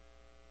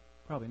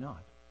 probably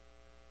not.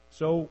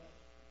 So,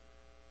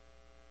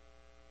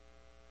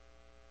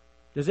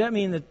 does that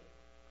mean that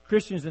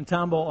Christians in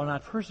Tomball are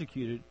not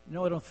persecuted?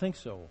 No, I don't think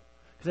so.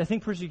 Because I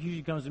think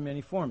persecution comes in many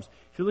forms.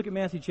 If you look at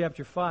Matthew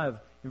chapter 5,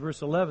 in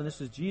verse 11,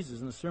 this is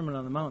Jesus in the Sermon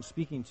on the Mount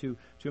speaking to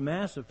a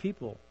mass of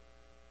people.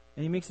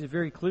 And he makes it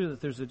very clear that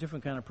there's a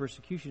different kind of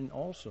persecution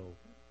also.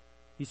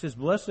 He says,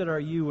 "Blessed are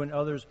you when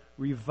others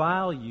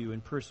revile you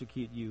and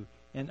persecute you,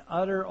 and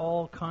utter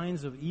all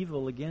kinds of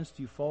evil against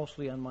you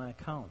falsely on my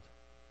account."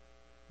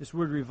 This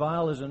word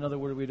revile is another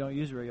word we don't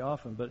use very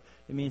often, but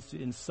it means to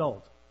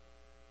insult,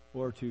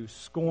 or to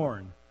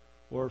scorn,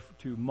 or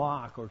to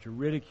mock, or to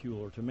ridicule,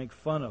 or to make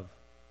fun of.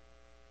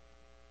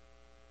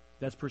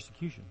 That's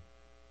persecution.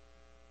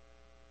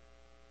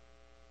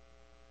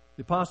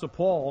 The Apostle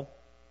Paul,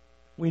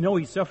 we know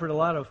he suffered a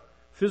lot of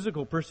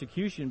physical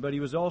persecution, but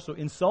he was also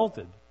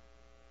insulted.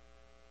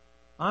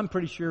 I'm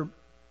pretty sure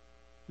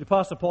the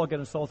Apostle Paul got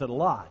insulted a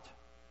lot.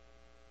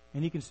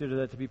 And he considered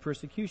that to be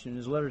persecution. In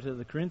his letter to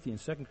the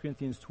Corinthians, 2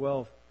 Corinthians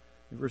 12,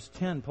 in verse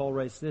 10, Paul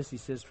writes this. He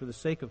says, "For the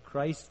sake of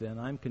Christ, then,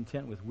 I'm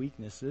content with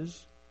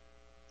weaknesses,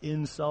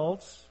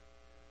 insults,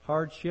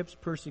 hardships,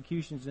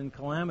 persecutions, and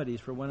calamities,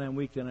 for when I'm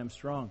weak, then I'm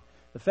strong."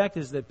 The fact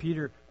is that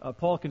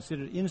Paul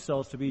considered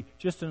insults to be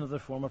just another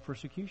form of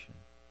persecution.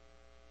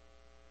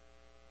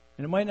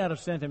 And it might not have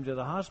sent him to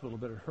the hospital,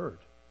 but it hurt.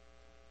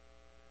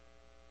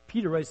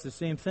 Peter writes the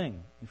same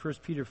thing. In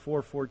 1 Peter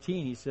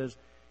 4:14, he says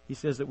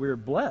that we are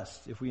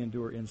blessed if we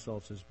endure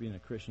insults as being a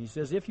Christian. He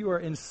says, "If you are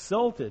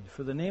insulted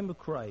for the name of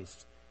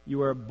Christ,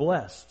 you are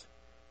blessed,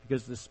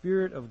 because the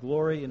Spirit of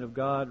glory and of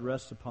God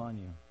rests upon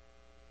you."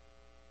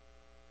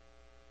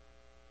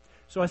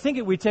 So I think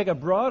if we take a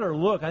broader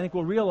look, I think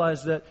we'll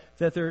realize that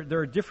there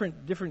are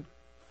different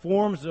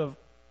forms of,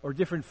 or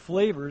different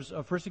flavors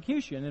of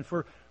persecution. And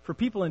for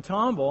people in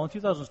Tomball in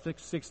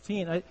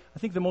 2016, I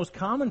think the most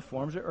common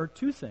forms are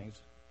two things.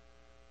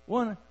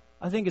 One,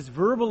 I think it's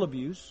verbal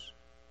abuse.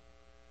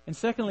 And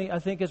secondly, I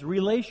think it's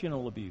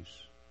relational abuse.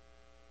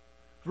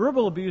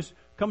 Verbal abuse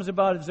comes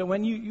about is that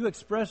when you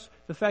express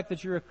the fact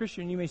that you're a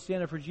Christian, you may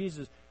stand up for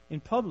Jesus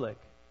in public.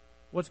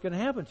 What's going to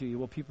happen to you?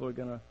 Well, people are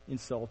going to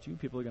insult you.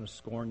 People are going to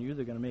scorn you.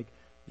 They're going to make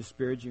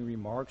disparaging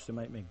remarks. They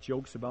might make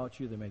jokes about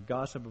you. They might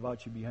gossip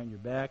about you behind your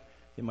back.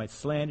 They might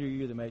slander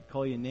you. They might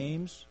call you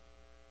names.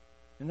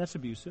 And that's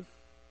abusive.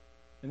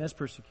 And that's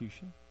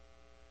persecution.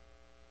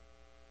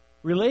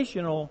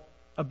 Relational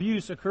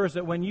abuse occurs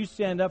that when you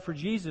stand up for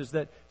Jesus,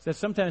 that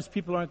sometimes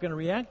people aren't going to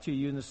react to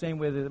you in the same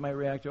way that they might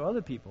react to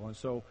other people. And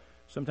so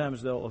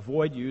sometimes they'll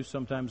avoid you.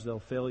 Sometimes they'll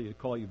fail you to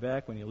call you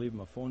back when you leave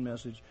them a phone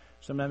message.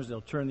 Sometimes they'll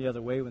turn the other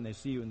way when they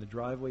see you in the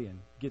driveway and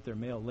get their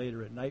mail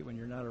later at night when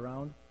you're not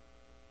around.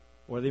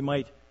 Or they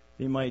might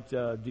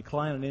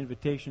decline an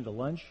invitation to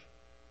lunch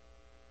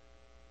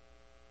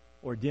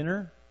or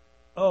dinner.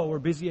 Oh, we're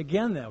busy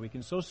again that week,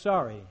 and so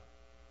sorry.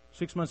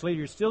 6 months later,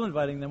 you're still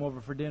inviting them over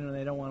for dinner, and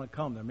they don't want to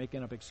come. They're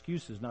making up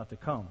excuses not to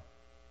come.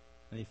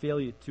 And they fail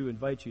you to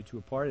invite you to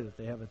a party that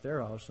they have at their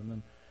house,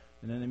 and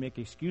then they make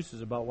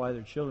excuses about why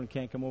their children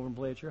can't come over and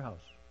play at your house.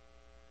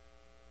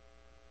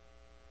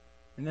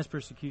 And that's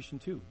persecution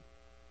too.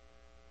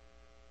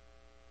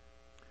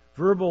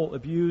 Verbal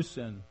abuse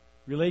and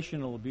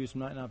relational abuse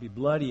might not be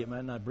bloody, it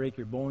might not break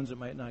your bones, it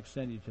might not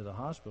send you to the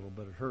hospital,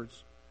 but it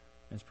hurts,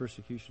 and it's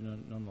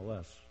persecution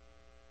nonetheless.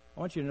 I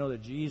want you to know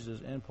that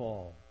Jesus and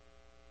Paul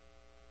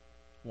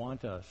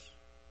want us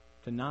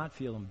to not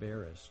feel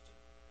embarrassed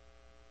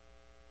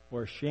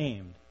or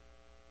ashamed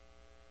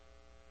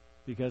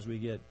because we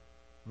get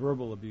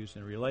verbal abuse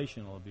and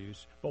relational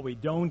abuse, but we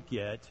don't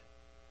get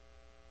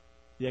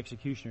the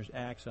executioner's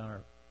axe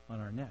on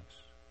our necks.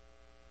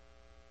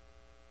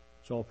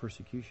 It's all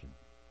persecution.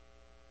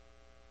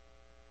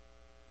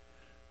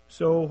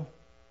 So,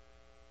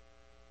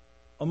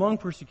 among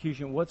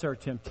persecution, what's our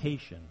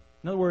temptation?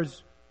 In other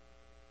words,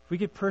 if we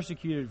get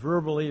persecuted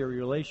verbally or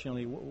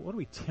relationally, what are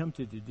we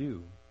tempted to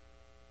do?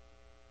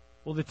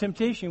 Well, the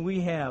temptation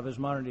we have as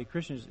modern-day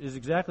Christians is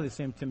exactly the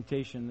same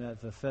temptation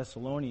that the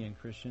Thessalonian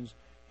Christians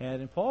had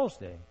in Paul's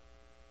day,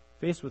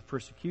 faced with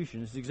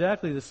persecution. It's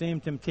exactly the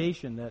same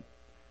temptation that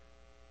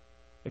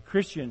a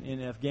Christian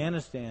in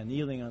Afghanistan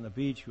kneeling on the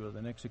beach with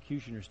an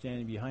executioner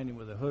standing behind him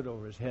with a hood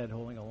over his head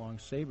holding a long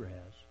saber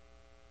has.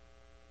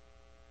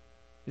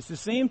 It's the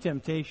same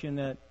temptation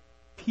that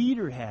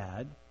Peter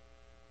had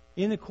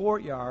in the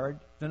courtyard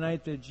the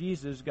night that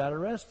Jesus got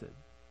arrested.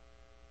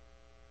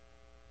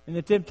 And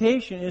the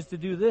temptation is to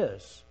do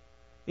this.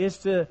 It's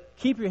to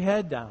keep your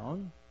head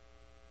down.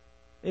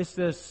 It's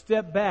to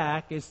step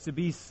back. It's to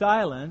be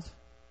silent.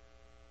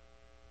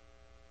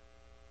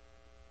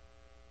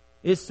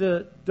 It's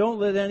to don't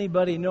let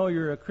anybody know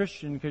you're a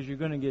Christian because you're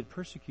going to get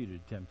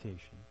persecuted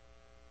temptation.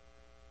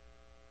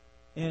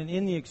 And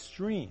in the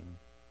extreme,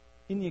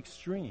 the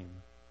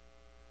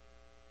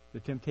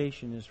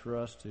temptation is for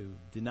us to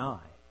deny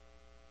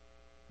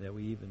that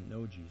we even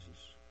know Jesus,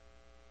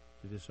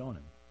 to disown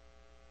Him.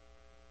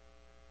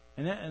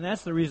 And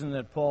that's the reason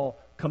that Paul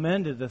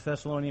commended the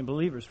Thessalonian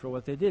believers for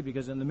what they did,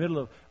 because in the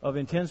middle of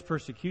intense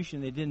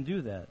persecution, they didn't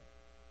do that.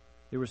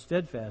 They were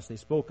steadfast. They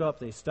spoke up.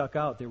 They stuck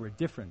out. They were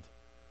different.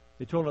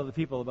 They told other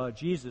people about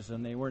Jesus,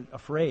 and they weren't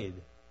afraid.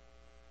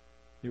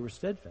 They were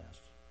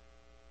steadfast.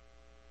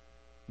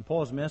 And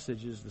Paul's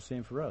message is the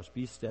same for us.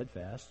 Be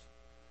steadfast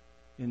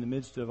in the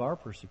midst of our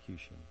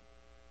persecution.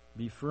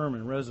 Be firm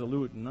and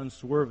resolute and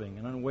unswerving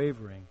and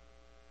unwavering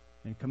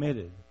and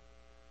committed.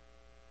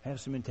 Have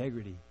some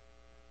integrity.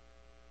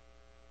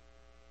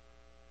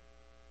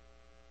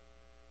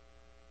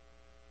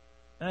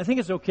 And I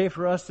think it's okay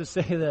for us to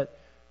say that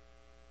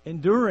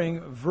enduring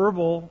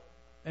verbal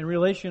and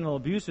relational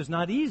abuse is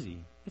not easy.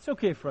 It's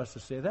okay for us to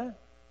say that.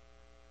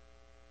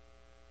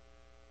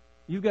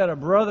 You've got a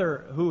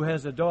brother who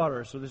has a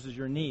daughter, so this is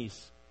your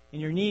niece. And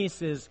your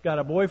niece has got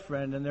a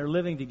boyfriend, and they're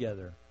living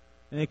together.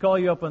 And they call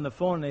you up on the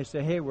phone, and they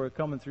say, hey, we're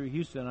coming through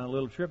Houston on a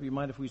little trip. You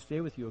mind if we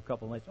stay with you a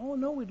couple nights? Oh,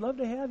 no, we'd love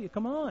to have you.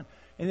 Come on.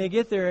 And they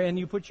get there, and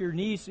you put your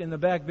niece in the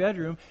back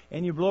bedroom,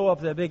 and you blow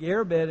up that big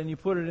air bed, and you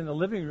put it in the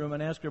living room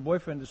and ask her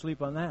boyfriend to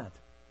sleep on that.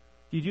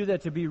 Do you do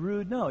that to be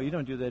rude? No, you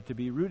don't do that to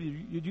be rude.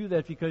 You do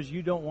that because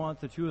you don't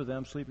want the two of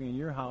them sleeping in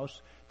your house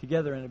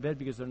together in a bed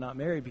because they're not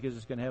married, because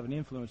it's going to have an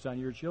influence on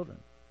your children.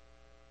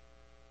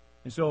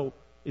 And so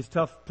it's a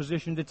tough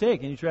position to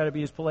take, and you try to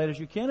be as polite as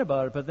you can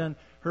about it, but then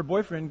her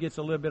boyfriend gets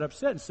a little bit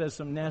upset and says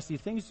some nasty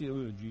things to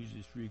you. Oh,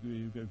 Jesus, freak,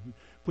 you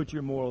put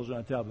your morals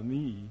on top of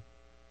me.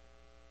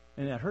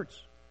 And that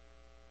hurts.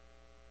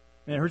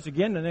 And it hurts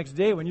again the next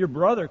day when your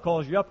brother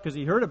calls you up because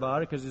he heard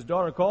about it, because his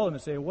daughter called him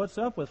and say, what's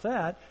up with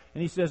that?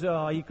 And he says,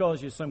 oh, he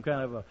calls you some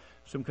kind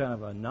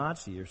of a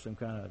Nazi or some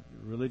kind of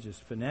religious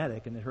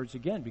fanatic, and it hurts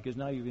again because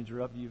now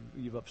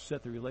you've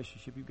upset the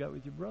relationship you've got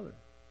with your brother.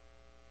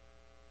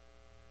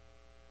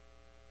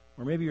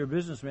 Or maybe you're a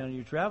businessman and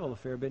you travel a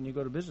fair bit and you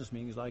go to business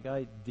meetings like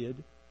I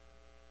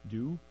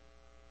do.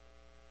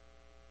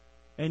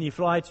 And you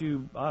fly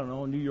to, I don't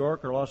know, New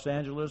York or Los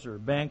Angeles or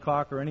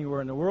Bangkok or anywhere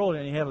in the world,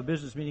 and you have a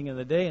business meeting in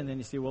the day, and then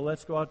you say, well,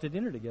 let's go out to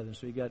dinner together.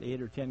 So you got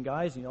 8 or 10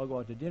 guys, and you all go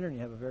out to dinner, and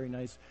you have a very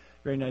nice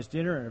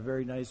dinner in a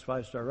very nice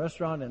 5-star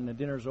restaurant, and the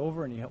dinner's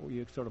over, and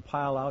you sort of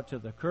pile out to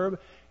the curb,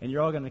 and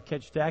you're all going to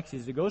catch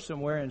taxis to go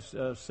somewhere, and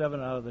 7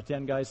 out of the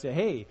 10 guys say,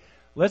 hey,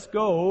 let's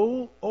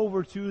go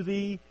over to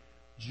the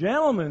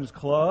Gentlemen's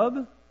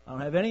Club. I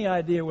don't have any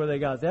idea where they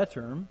got that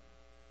term.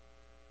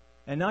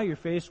 And now you're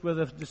faced with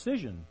a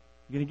decision.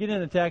 You're going to get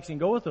in a taxi and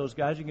go with those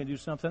guys. You're going to do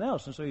something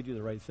else. And so you do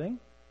the right thing,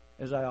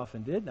 as I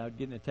often did. And I would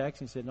get in a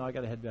taxi and say, no, I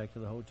got to head back to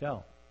the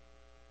hotel.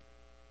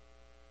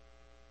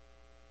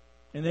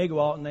 And they go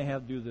out and they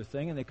do their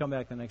thing, and they come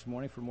back the next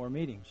morning for more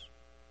meetings.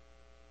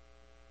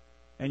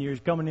 And you're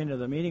coming into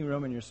the meeting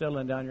room, and you're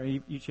settling down.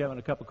 You're each having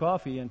a cup of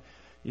coffee, and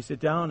you sit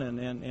down,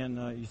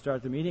 and you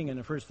start the meeting, and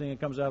the first thing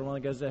that comes out of one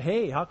of the guys says,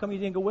 hey, how come you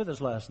didn't go with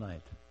us last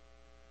night?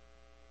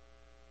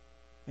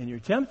 And you're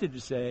tempted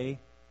to say,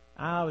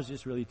 I was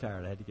just really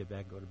tired. I had to get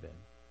back and go to bed.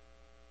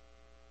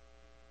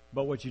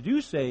 But what you do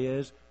say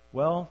is,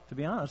 well, to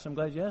be honest, I'm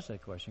glad you asked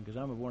that question because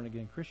I'm a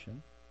born-again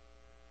Christian.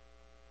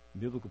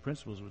 Biblical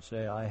principles would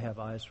say, I have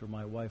eyes for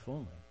my wife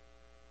only.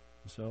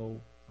 And so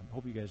I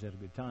hope you guys had a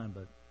good time,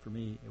 but for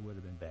me, it would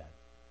have been bad.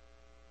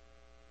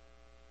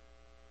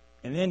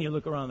 And then you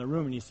look around the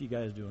room and you see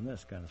guys doing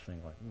this kind of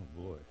thing, like, oh,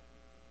 boy.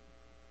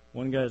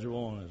 One guy's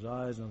rolling his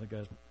eyes, another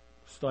guy's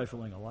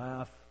stifling a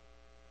laugh.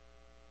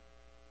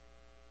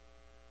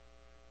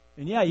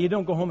 And yeah, you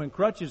don't go home in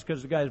crutches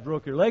because the guys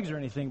broke your legs or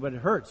anything, but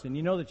it hurts. And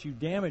you know that you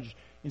damaged,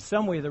 in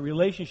some way, the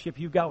relationship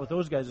you got with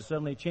those guys is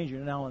suddenly changing.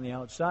 You're now on the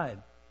outside.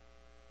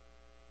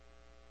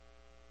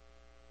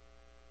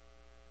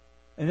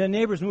 And then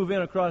neighbors move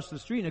in across the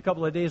street, and a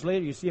couple of days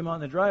later, you see them out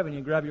in the drive, and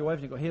you grab your wife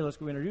and you go, hey, let's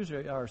go introduce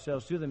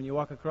ourselves to them. And you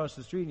walk across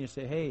the street, and you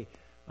say, hey,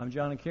 I'm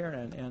John and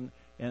Karen.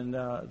 And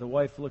the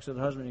wife looks at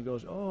the husband and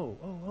goes,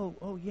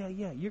 oh, yeah,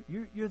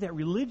 you're that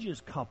religious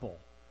couple.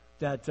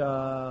 That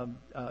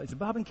is it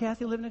Bob and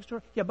Kathy live next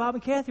door? Yeah, Bob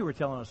and Kathy were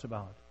telling us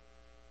about.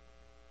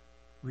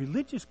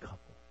 Religious couple.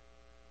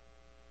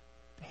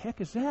 The heck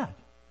is that?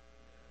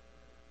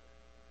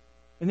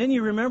 And then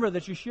you remember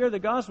that you shared the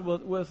gospel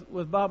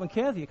with Bob and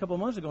Kathy a couple of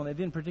months ago, and they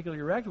didn't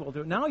particularly react well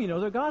to it. Now you know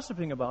they're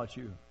gossiping about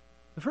you.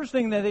 The first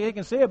thing that they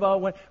can say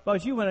about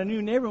you when a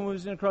new neighbor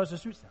moves in across the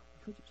street is,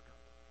 religious couple.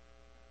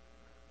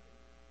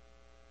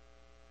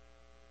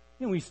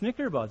 You know, we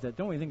snicker about that,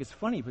 don't we? Think it's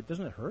funny, but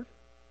doesn't it hurt?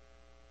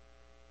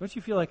 Don't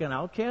you feel like an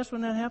outcast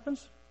when that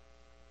happens?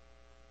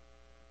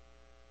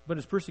 But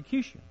it's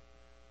persecution.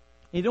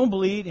 You don't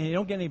bleed, and you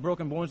don't get any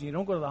broken bones, and you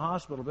don't go to the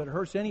hospital, but it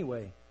hurts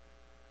anyway.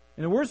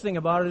 And the worst thing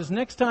about it is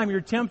next time you're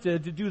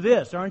tempted to do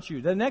this, aren't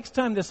you? The next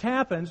time this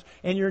happens,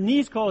 and your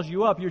niece calls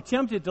you up, you're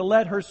tempted to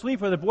let her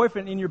sleep with a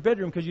boyfriend in your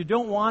bedroom because you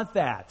don't want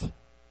that.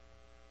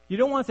 You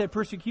don't want that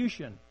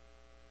persecution.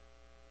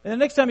 And the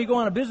next time you go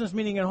on a business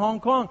meeting in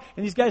Hong Kong,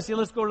 and these guys say,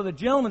 let's go to the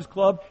Gentlemen's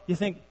Club, you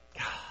think,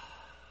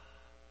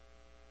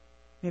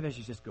 maybe I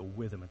should just go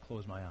with them and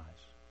close my eyes.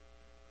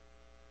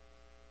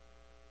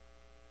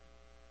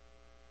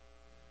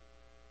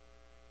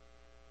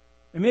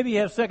 And maybe you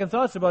have second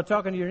thoughts about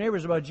talking to your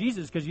neighbors about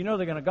Jesus because you know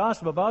they're going to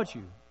gossip about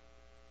you.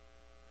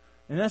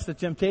 And that's the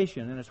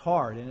temptation, and it's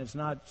hard, and it's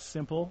not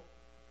simple.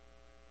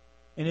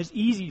 And it's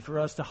easy for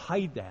us to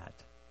hide that.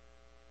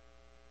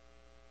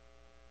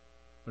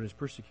 But it's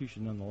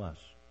persecution nonetheless.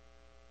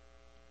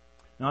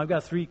 Now, I've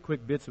got 3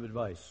 quick bits of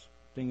advice.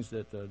 Things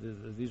that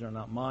these are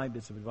not my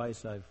bits of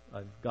advice.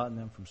 I've gotten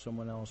them from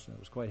someone else, and it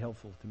was quite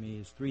helpful to me.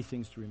 It's 3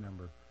 things to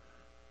remember.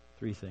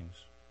 3 things.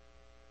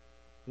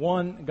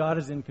 1, God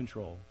is in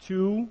control.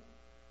 2,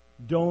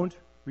 don't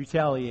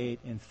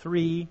retaliate. And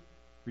 3,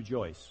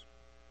 rejoice.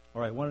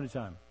 All right, one at a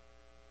time.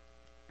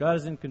 God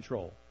is in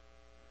control.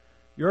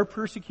 Your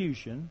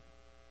persecution,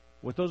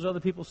 what those other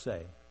people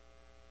say,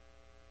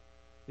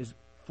 is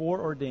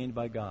foreordained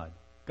by God.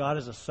 God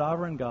is a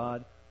sovereign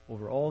God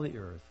over all the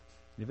earth.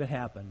 If it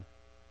happened,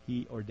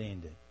 He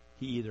ordained it.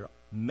 He either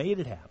made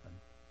it happen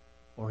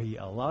or He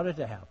allowed it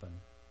to happen.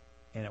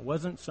 And it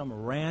wasn't some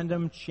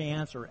random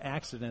chance or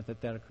accident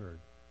that occurred.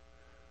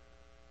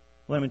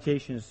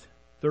 Lamentations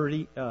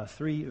 3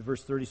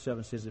 verse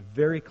 37 says it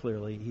very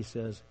clearly.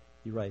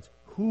 He writes,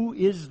 who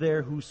is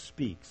there who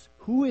speaks?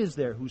 Who is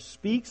there who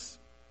speaks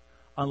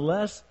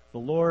unless the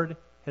Lord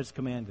has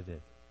commanded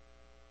it?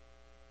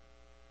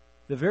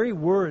 The very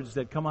words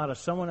that come out of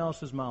someone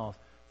else's mouth,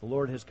 the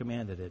Lord has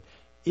commanded it.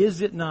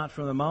 Is it not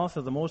from the mouth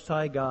of the Most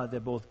High God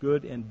that both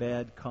good and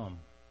bad come?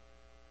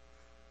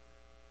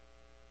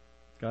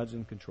 God's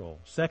in control.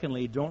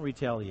 Secondly, don't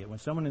retaliate. When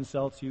someone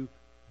insults you,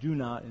 do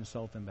not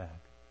insult them back.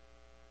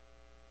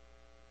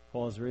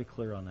 Paul is very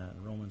clear on that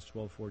in Romans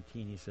 12:14.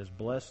 He says,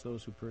 bless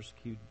those who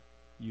persecute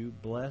you,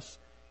 bless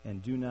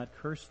and do not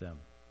curse them.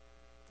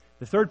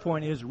 The third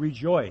point is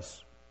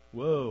rejoice.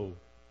 Whoa.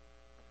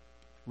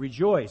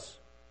 Rejoice.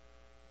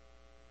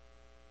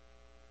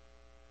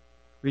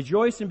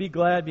 Rejoice and be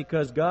glad,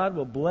 because God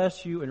will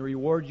bless you and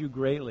reward you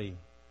greatly.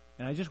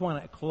 And I just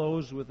want to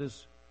close with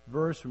this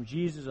verse from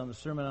Jesus on the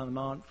Sermon on the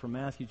Mount from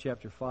Matthew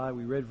chapter 5.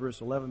 We read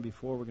verse 11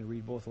 before. We're going to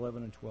read both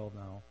 11 and 12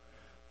 now.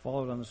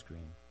 Follow it on the screen.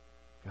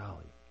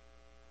 Golly.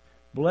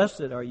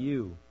 Blessed are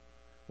you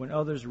when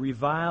others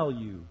revile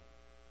you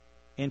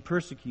and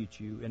persecute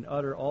you and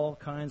utter all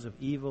kinds of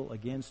evil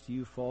against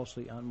you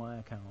falsely on my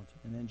account.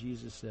 And then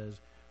Jesus says,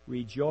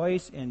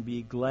 rejoice and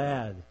be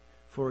glad,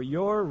 for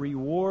your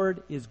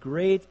reward is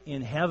great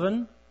in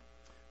heaven,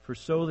 for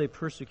so they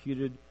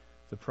persecuted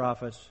the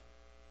prophets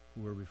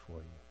who were before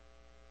you.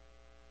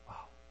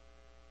 Wow.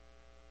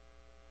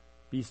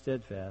 Be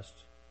steadfast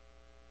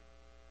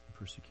in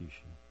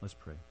persecution. Let's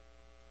pray.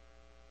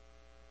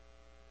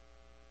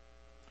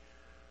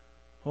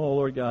 Oh,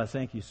 Lord God,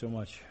 thank you so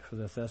much for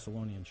the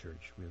Thessalonian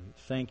church. We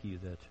thank you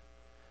that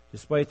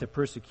despite the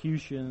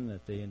persecution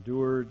that they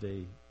endured,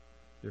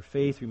 their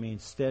faith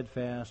remained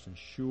steadfast and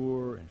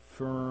sure and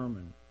firm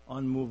and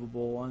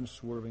unmovable,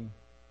 unswerving,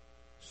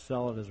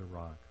 solid as a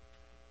rock.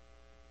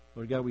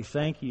 Lord God, we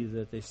thank you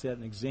that they set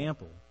an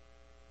example,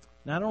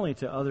 not only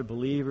to other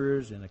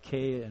believers in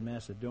Achaia and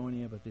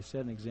Macedonia, but they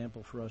set an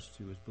example for us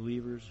too as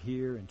believers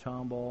here in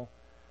Tomball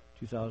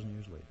 2,000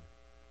 years later.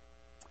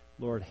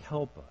 Lord,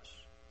 help us.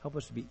 Help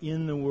us to be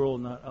in the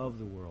world, not of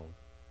the world.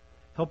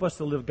 Help us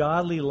to live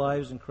godly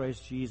lives in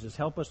Christ Jesus.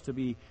 Help us to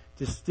be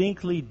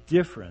distinctly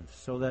different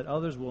so that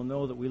others will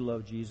know that we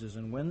love Jesus.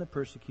 And when the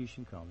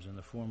persecution comes in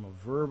the form of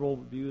verbal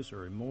abuse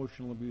or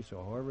emotional abuse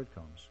or however it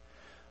comes,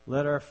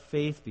 let our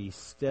faith be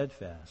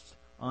steadfast,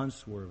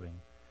 unswerving,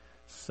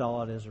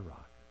 solid as a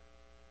rock.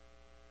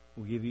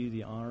 We'll give you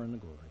the honor and the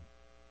glory.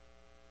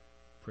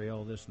 Pray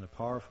all this in the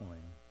powerful name,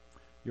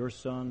 your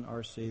Son,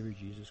 our Savior,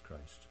 Jesus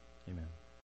Christ. Amen.